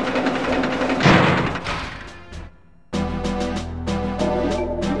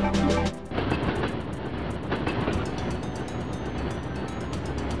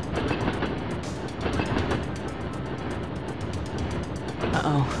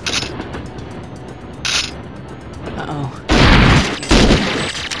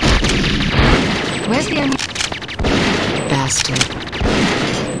 Where's the ammunition? Bastard.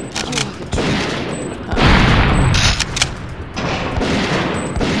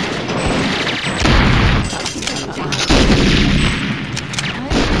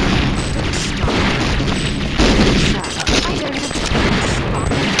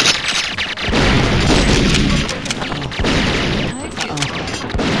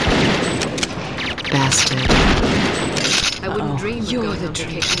 Bastard. I wouldn't dream of going on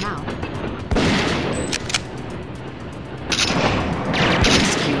vacation now.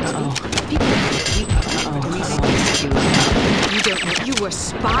 You don't know you were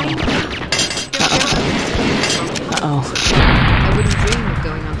spying? I wouldn't dream of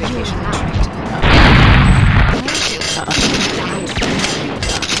going on vacation now.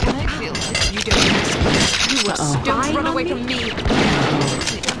 You don't know. You were spying. Run away from me.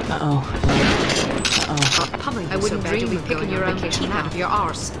 I wouldn't dream of picking your own vacation out of your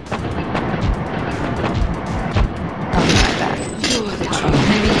arse. I'll be right back. You're the truth.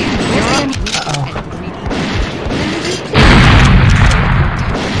 Maybe you.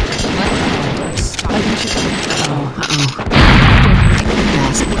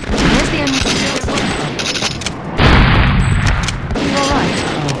 Where's the ammunition? Are you alright?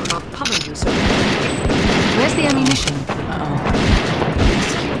 I'll pummel you so. Where's the ammunition?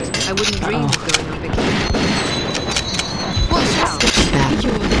 I wouldn't dream of going on vacation. Watch out!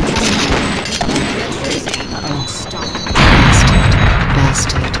 You're the Bastard.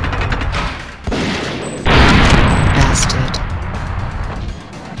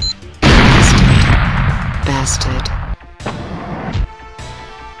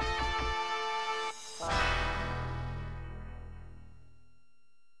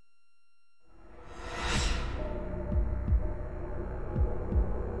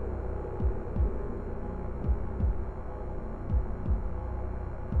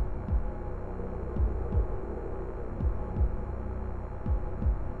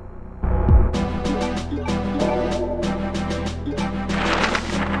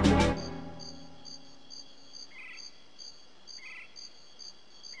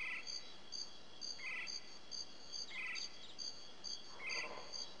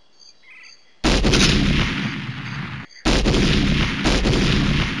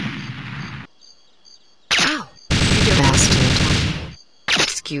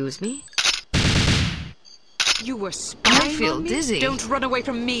 Excuse me? You were spying I feel on me? dizzy. Don't run away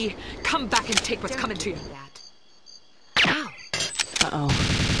from me. Come back and take what's coming to you. Uh-oh.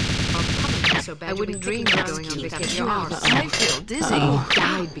 So bad I wouldn't dream of going on vacation. Yours. I feel dizzy. Uh-oh.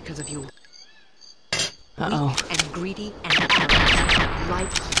 Died because of you. Uh-oh. Weak and greedy and arrogant,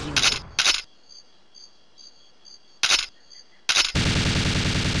 like you.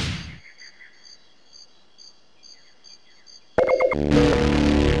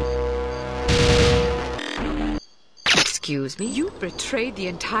 Excuse me? You betrayed the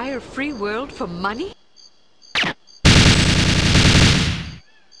entire free world for money?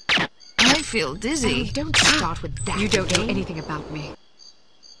 I feel dizzy. Oh, don't start with that. You don't know anything about me.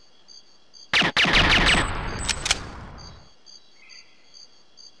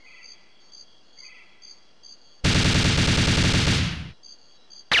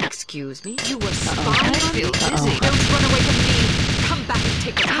 Excuse me? You were spying I on feel me? dizzy. Don't run away from me. Come back and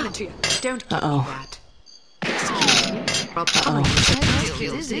take what's coming to you. Don't give me that. Excuse me. I'll pummel you. I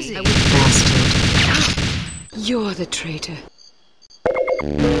feel dizzy. Bastard. You're the traitor.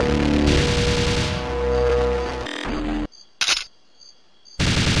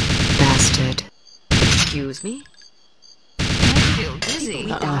 Bastard. Excuse me? I feel dizzy.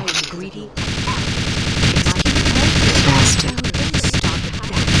 We die greedy and Bastard.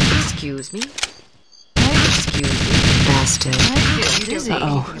 Excuse me? Excuse me? Bastard. I feel dizzy.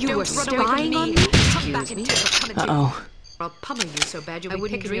 Uh-oh. You were spying on me? Come back and take what's coming to you. Uh-oh. I'll pummel you so bad you'll be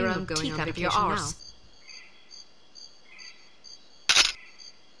wouldn't picking your dream own of going teeth on out of your vacation arse.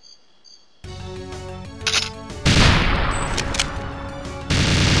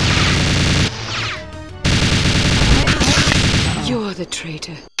 You're the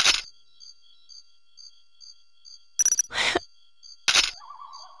traitor.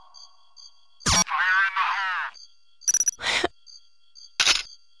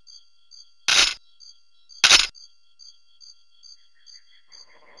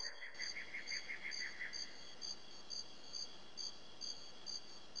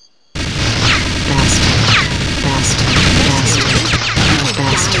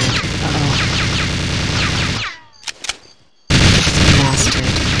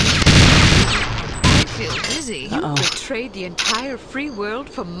 You betrayed the entire free world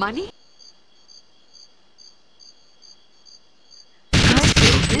for money? I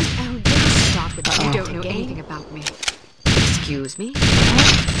feel dizzy. Oh, don't start with that. You don't know anything about me. Excuse me? Don't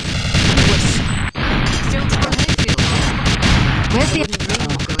run. I feel dizzy. Where's the...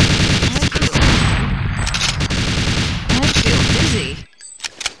 I feel dizzy.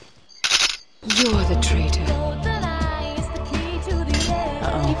 You're the traitor.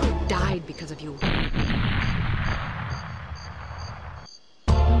 Uh-oh. People died because of you.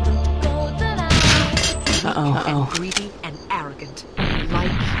 Uh-oh. Uh-oh. Greedy and arrogant,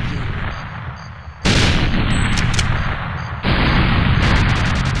 like you.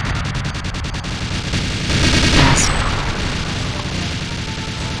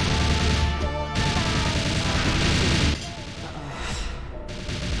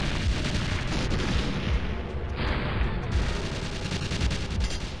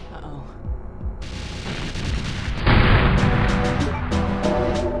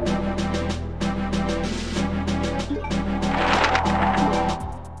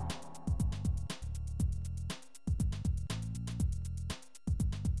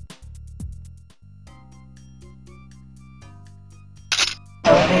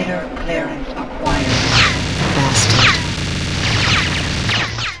 Elevator clearance acquired. Bastard.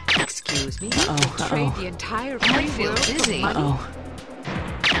 Excuse me? Betrayed the entire free world for money? Uh-oh.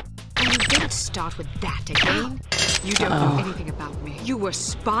 And don't start with that again. You don't know anything about me. You were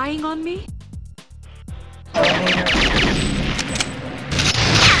spying on me?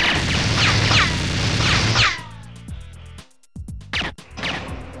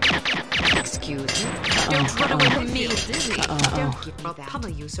 Excuse me? Don't run away from me. Dizzy. Don't give me that. I'll pummel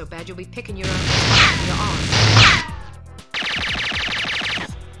you so bad you'll be picking your own your arms.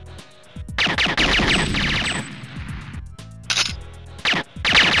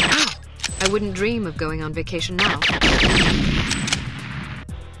 I wouldn't dream of going on vacation now.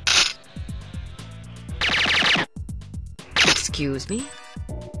 Excuse me?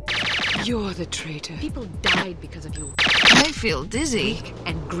 You're the traitor. People died because of you. I feel dizzy. Weak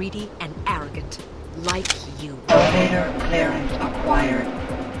and greedy and arrogant, like you. Elevator clearance acquired.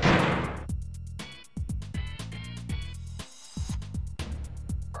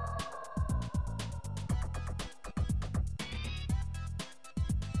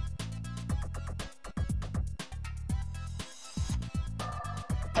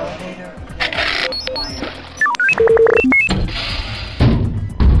 Elevator clearance acquired.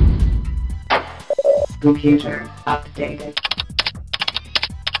 Computer updated.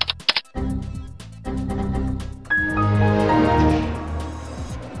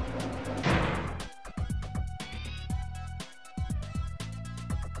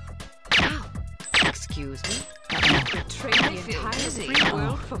 Excuse me? Betray the entire free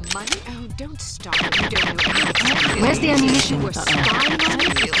world for money? Oh, don't stop. You don't know anything. Where's the ammunition? You were spying on me?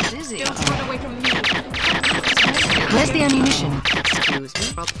 I feel dizzy. Don't run away from me. Where's the ammunition? Excuse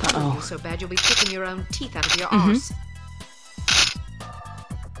me? I'll pummel you so bad you'll be picking your own teeth out of your arse.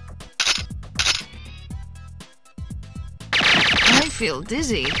 I feel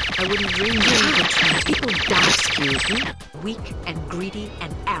dizzy. I wouldn't dream of people die. Excuse me? Weak and greedy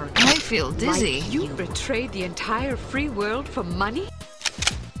and arrogant. I feel dizzy. Like you betrayed the entire free world for money?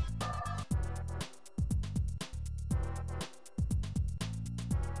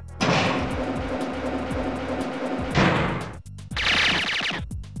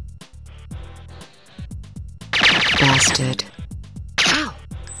 Bastard. Ow!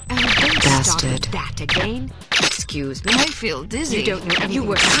 And don't Bastard. start that again. Excuse me? I feel dizzy. You don't know anything. You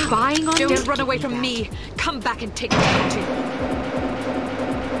were spying on me? Don't run away from me. Come back and take what's coming to you.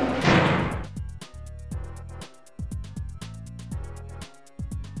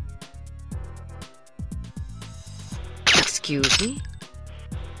 Excuse me?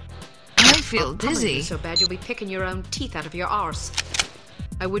 I feel I'll pummel dizzy. you so bad you'll be picking your own teeth out of your arse.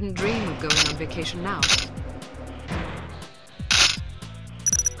 I wouldn't dream of going on vacation now.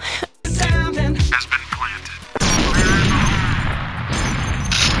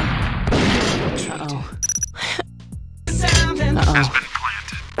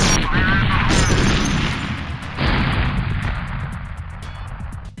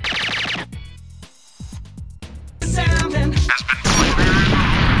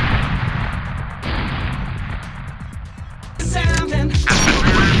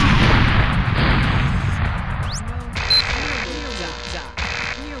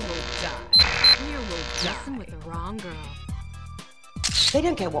 They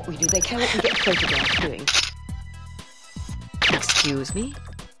don't care what we do, they care what we get photographed doing. Excuse me?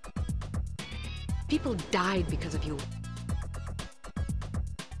 People died because of you.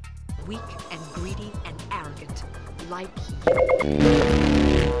 Weak and greedy and arrogant, like you.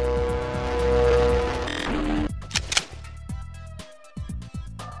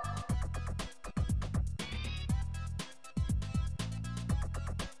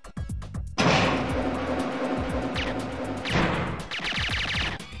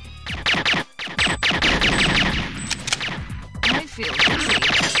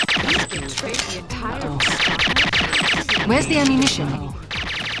 Where's the ammunition?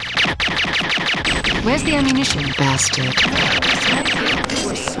 Where's the ammunition? Bastard.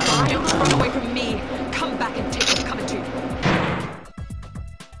 Don't run away from me. Come back and take what's coming to you.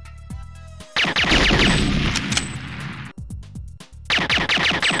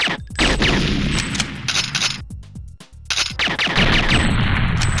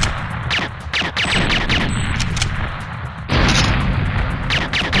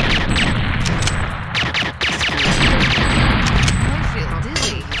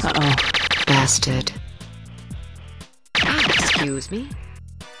 Bastard. Excuse me?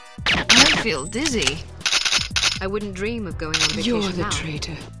 I feel dizzy. I wouldn't dream of going on vacation You're the now.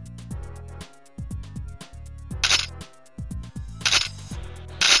 traitor.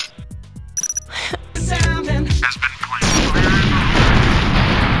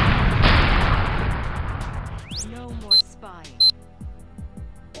 No more spying.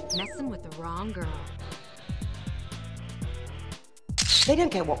 Messing with the wrong girl. They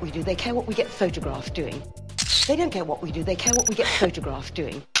don't care what we do, they care what we get photographed doing. They don't care what we do, they care what we get photographed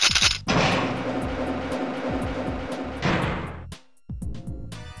doing.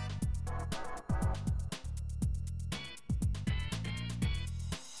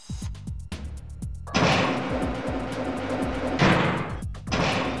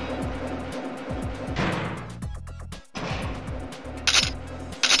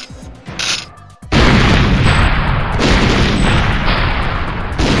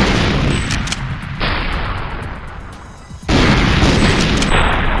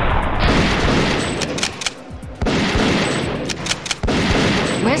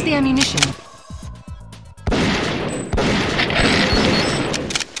 Where's the ammunition?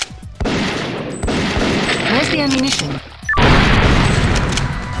 Where's the ammunition?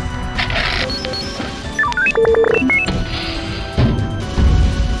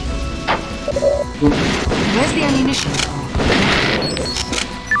 Where's the ammunition?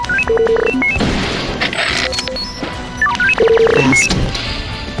 Bastard.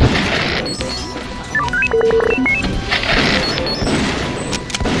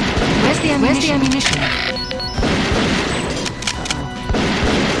 Where's the ammunition?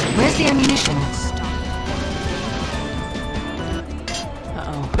 Where's the ammunition?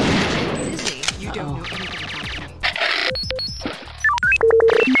 You don't know anything about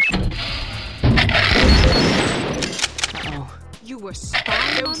me. You were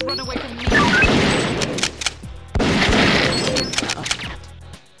spying on me? Run away from me.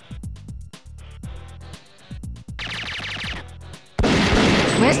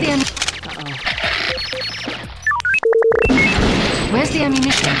 Where's the ammunition? Where's the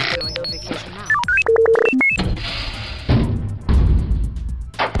ammunition? Going on vacation now.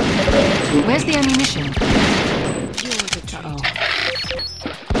 Where's the ammunition? You're the traitor.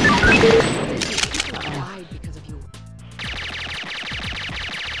 People died because of you.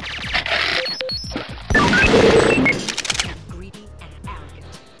 And greedy and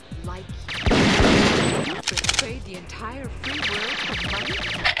arrogant, like you. Betrayed the entire free world for money.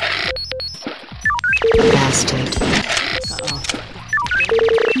 Bastard.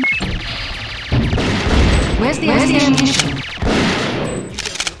 Where's the ammunition?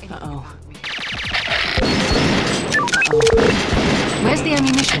 Where's the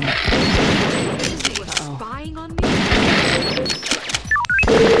ammunition? Spying on me?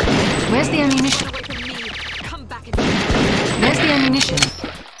 Where's the ammunition? Away from me. Come back and Where's the ammunition?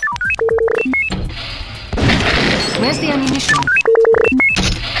 Where's the ammunition?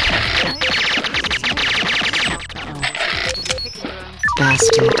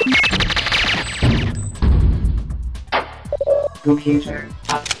 Bastard. Computer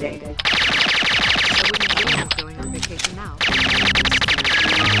updated. I wouldn't dream of going on vacation now.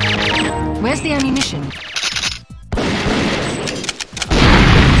 Where's the ammunition?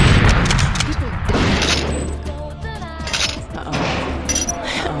 People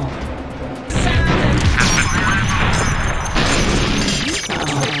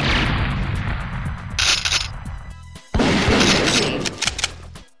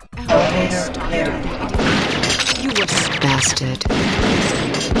Elevator clearing. You were Bastard.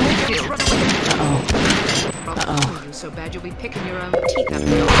 so bad you'll be picking your own teeth up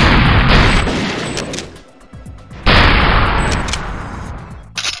your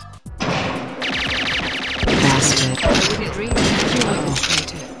Bastard. I wouldn't dream you were the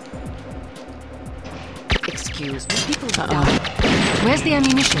traitor. Excuse me, people die. Where's the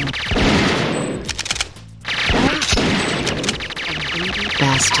ammunition?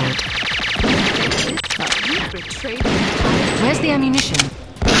 Bastard. You betrayed the entire... Where's the ammunition?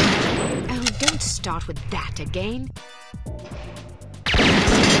 Oh, don't start with that again.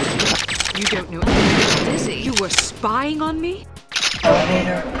 You don't know anything, Lizzie. You were spying on me?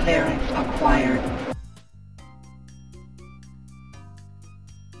 Elevator clearance acquired.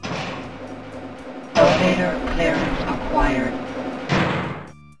 Elevator clearance acquired.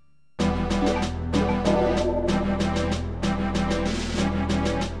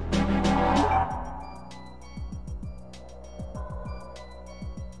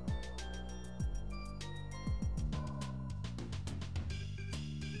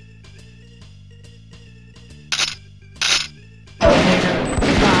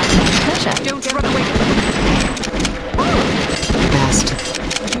 Don't run away from me. Bastard.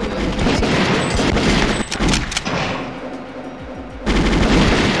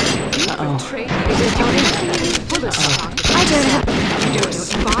 Betrayed me. I don't have... You don't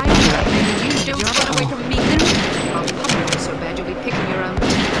spy. Maybe you don't run away from me. I'll pump you so bad you'll be picking your own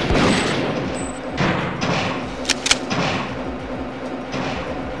teeth up your...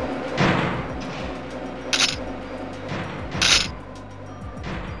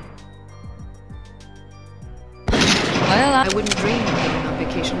 Well, I wouldn't dream of going on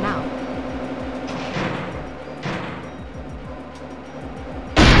vacation now.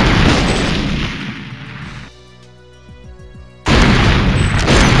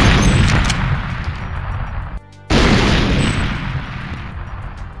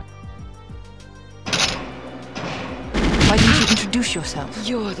 why didn't you introduce yourself?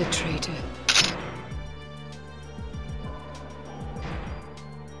 You're the traitor.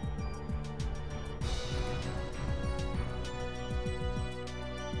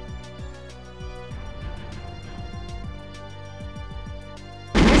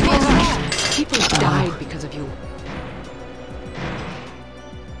 People died because of you.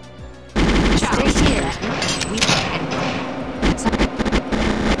 Stay here.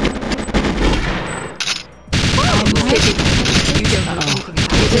 You don't know anything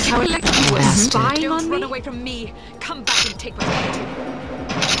about it. Is this how it like you were Bastard. spying on me? Run away from me. Come back and take what's coming to you.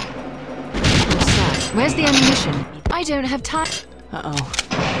 Where's the ammunition? I don't have time. Uh-oh.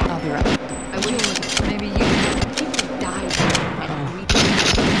 I'll be right back. I wouldn't. Maybe you. People died.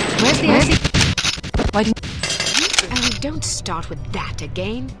 Where's Where's the... Why didn't... Oh, don't start with that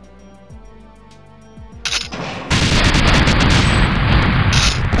again.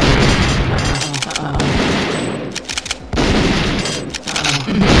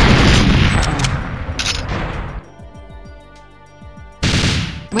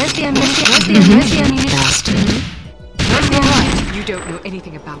 Where's the ammunition? Where's the ammunition? Bastard. Where's the ammunition? You don't know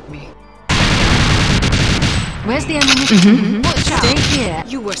anything about me. Where's the ammunition? Watch out. Stay here.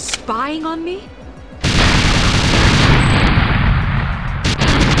 You were spying on me?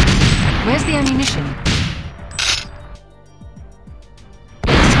 Where's the ammunition?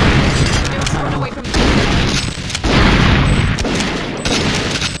 Don't run away from me.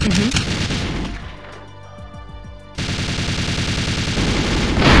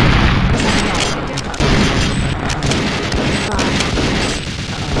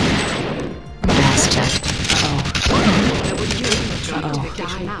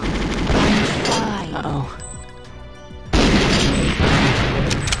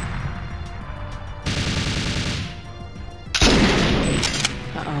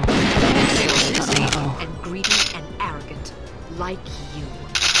 Like you.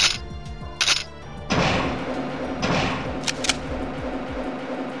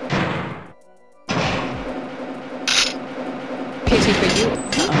 Pity for you.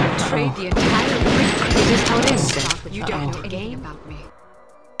 You betrayed the entire group. It is how it is. You don't know anything about me.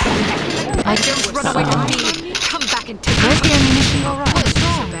 I don't Run away from me. Come back and take Where's the ammunition? All right. What's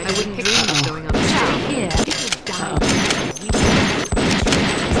wrong? I wouldn't dream of going up. Stay here.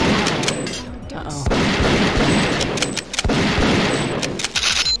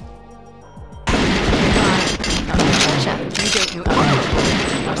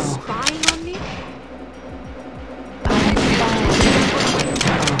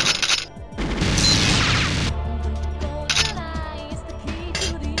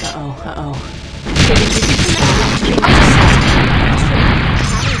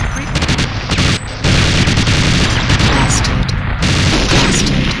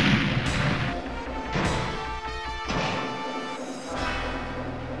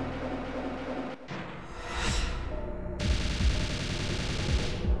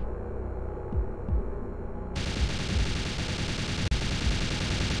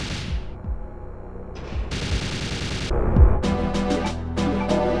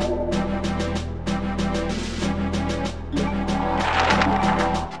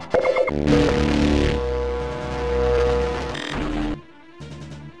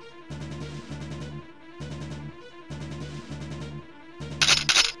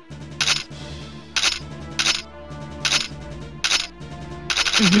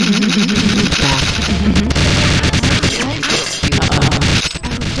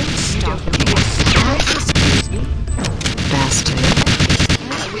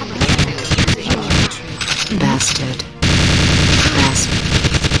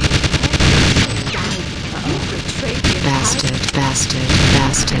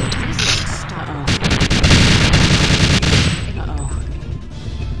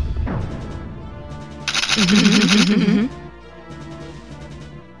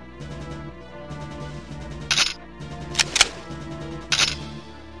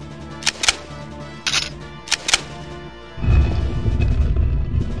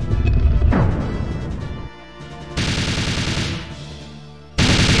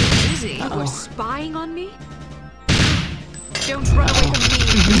 Spying on me? Spying on me? Don't run away from me.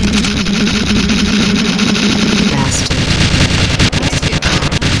 Bastard.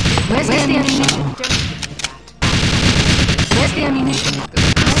 Where's the ammunition? Where's the ammunition? I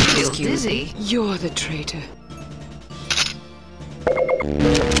feel dizzy. You're the traitor.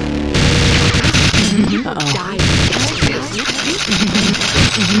 You died.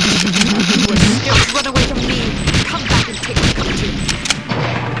 Don't run away from me. Come back and take what comes to you.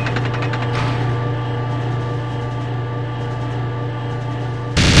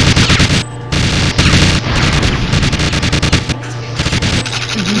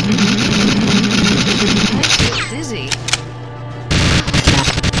 Dizzy.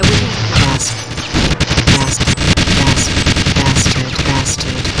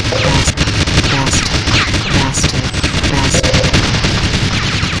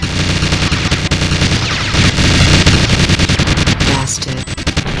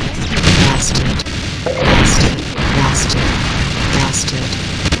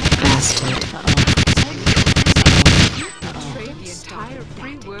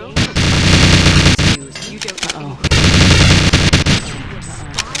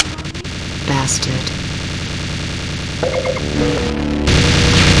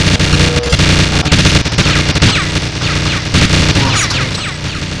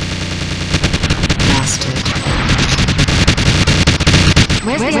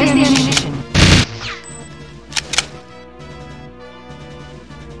 Where's the ammunition?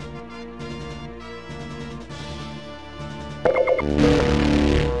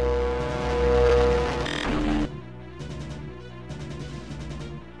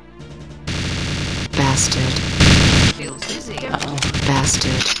 Bastard. Feels dizzy. Uh-oh.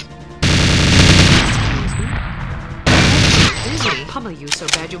 Bastard. Dizzy. I'll pummel you so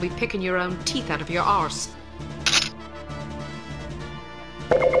bad you'll be picking your own teeth out of your arse.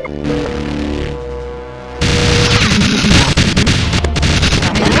 I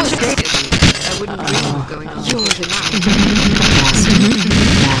wouldn't dream of going on vacation now.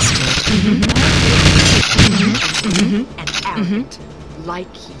 And arrogant,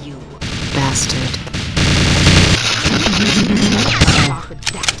 like you. Bastard. Start with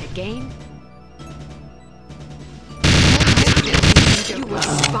that again. You were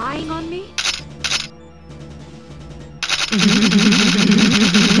spying on me?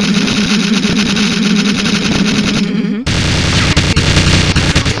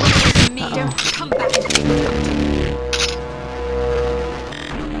 Don't come back and take what's coming to you.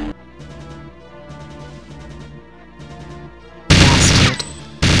 Bastard.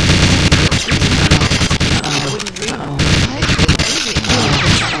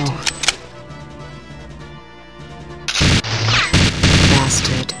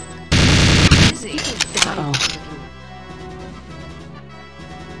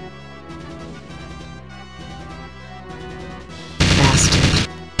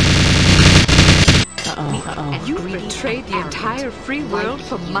 And you betrayed the entire free world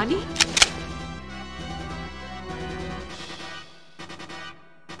for money?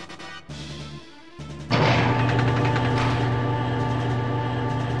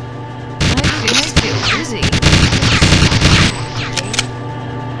 I feel dizzy.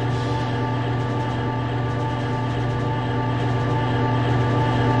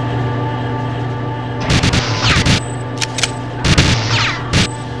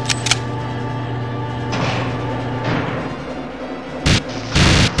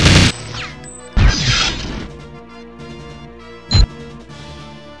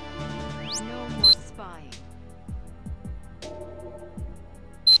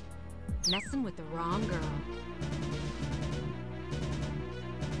 Messing with the wrong girl.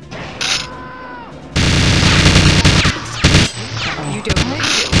 You don't know.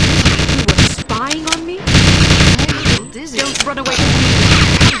 You were spying on me? Don't run away from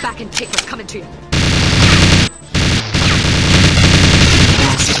me. Come back and take what's coming to you.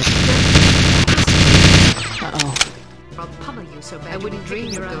 I'll pummel you so bad I wouldn't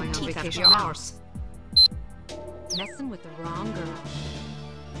dream of going on vacation your arse. Messing with the wrong girl.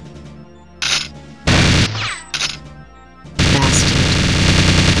 Bastard.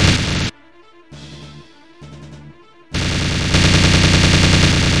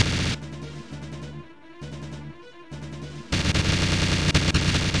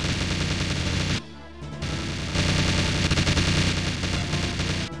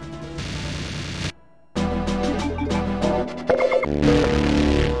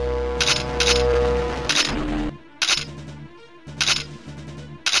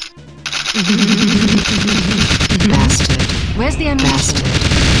 Where's the ammunition?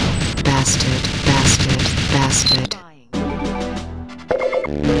 Bastard. Bastard. Bastard.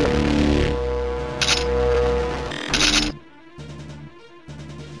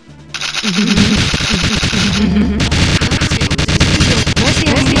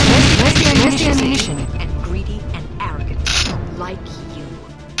 Where's the ammunition? And greedy and arrogant, like you.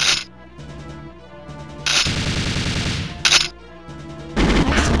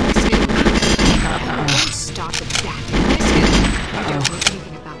 Don't start with that. You don't know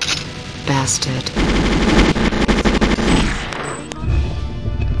anything about me. Bastard.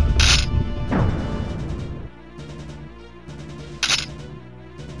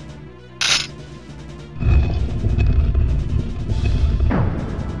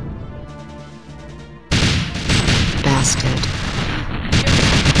 Bastard.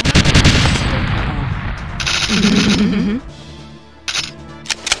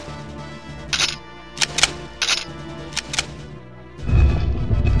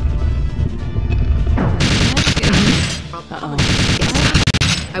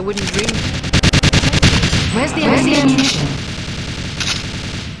 I wouldn't dream. Where's the ammunition?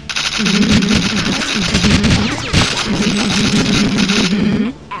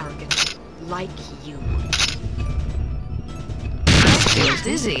 Arrogant, like you. I feel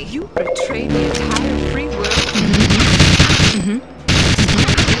dizzy. You betrayed the entire free world.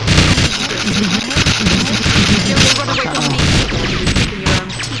 You'll run away from me. You'll be picking your own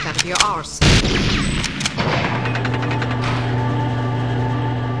teeth out of your arse.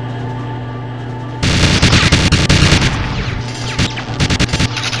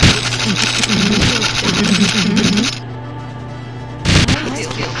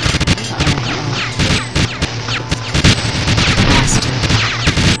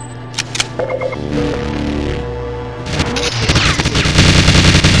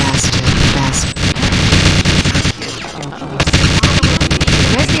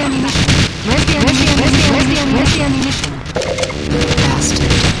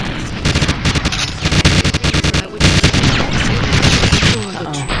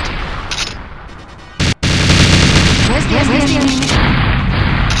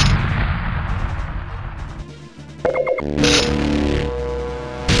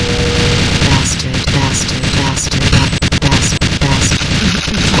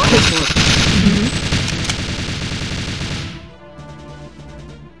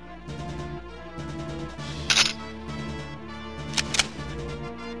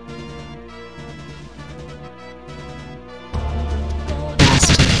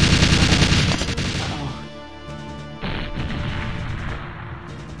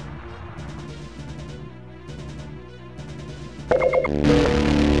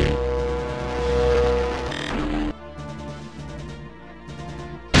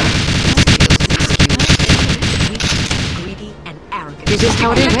 is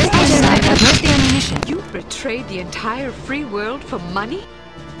how it is. Where's the ammunition? You betrayed the entire free world for money?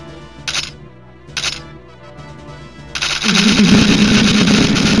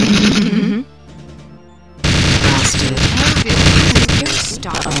 Bastard. You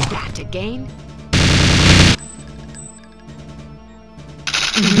start that again?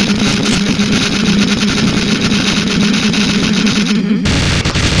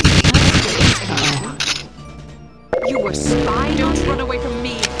 You were spying. Don't run away from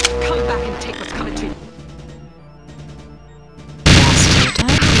me. Come back and take what's coming to you.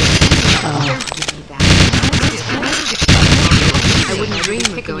 Don't give me that. I wouldn't dream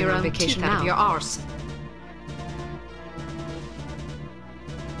of going on vacation out of your arse.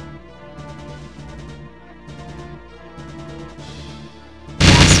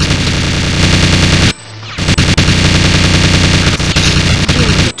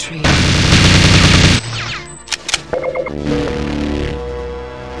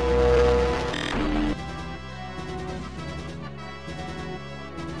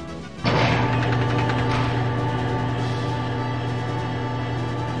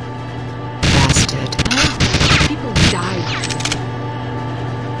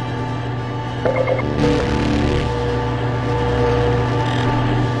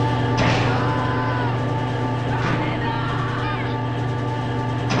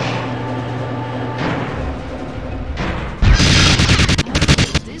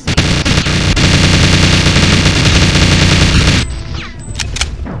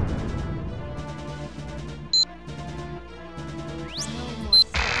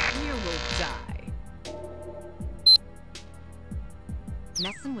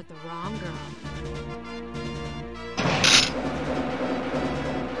 Messing with the wrong girl.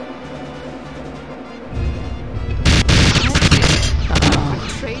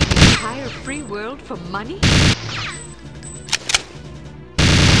 Trade the entire free world for money?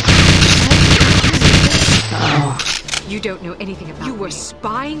 You don't know anything about me. You were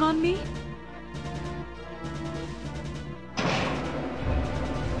spying on me?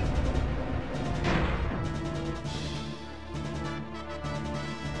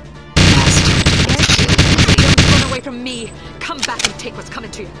 Don't run away from me. Come back and take what's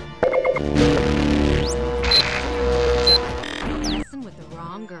coming to you. Messing with the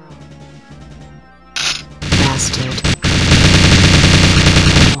wrong girl. Bastard.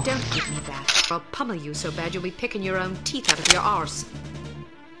 Don't give me that. I'll pummel you so bad you'll be picking your own teeth out of your arse.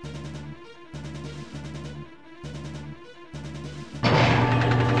 I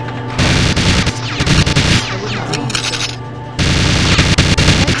wouldn't dream of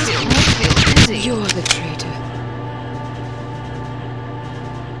going. You're the traitor.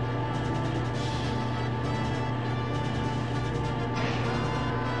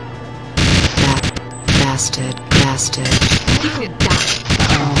 Bastard. Bastard. You could die.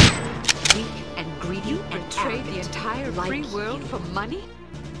 Weak and greedy and betrayed the entire free world for money?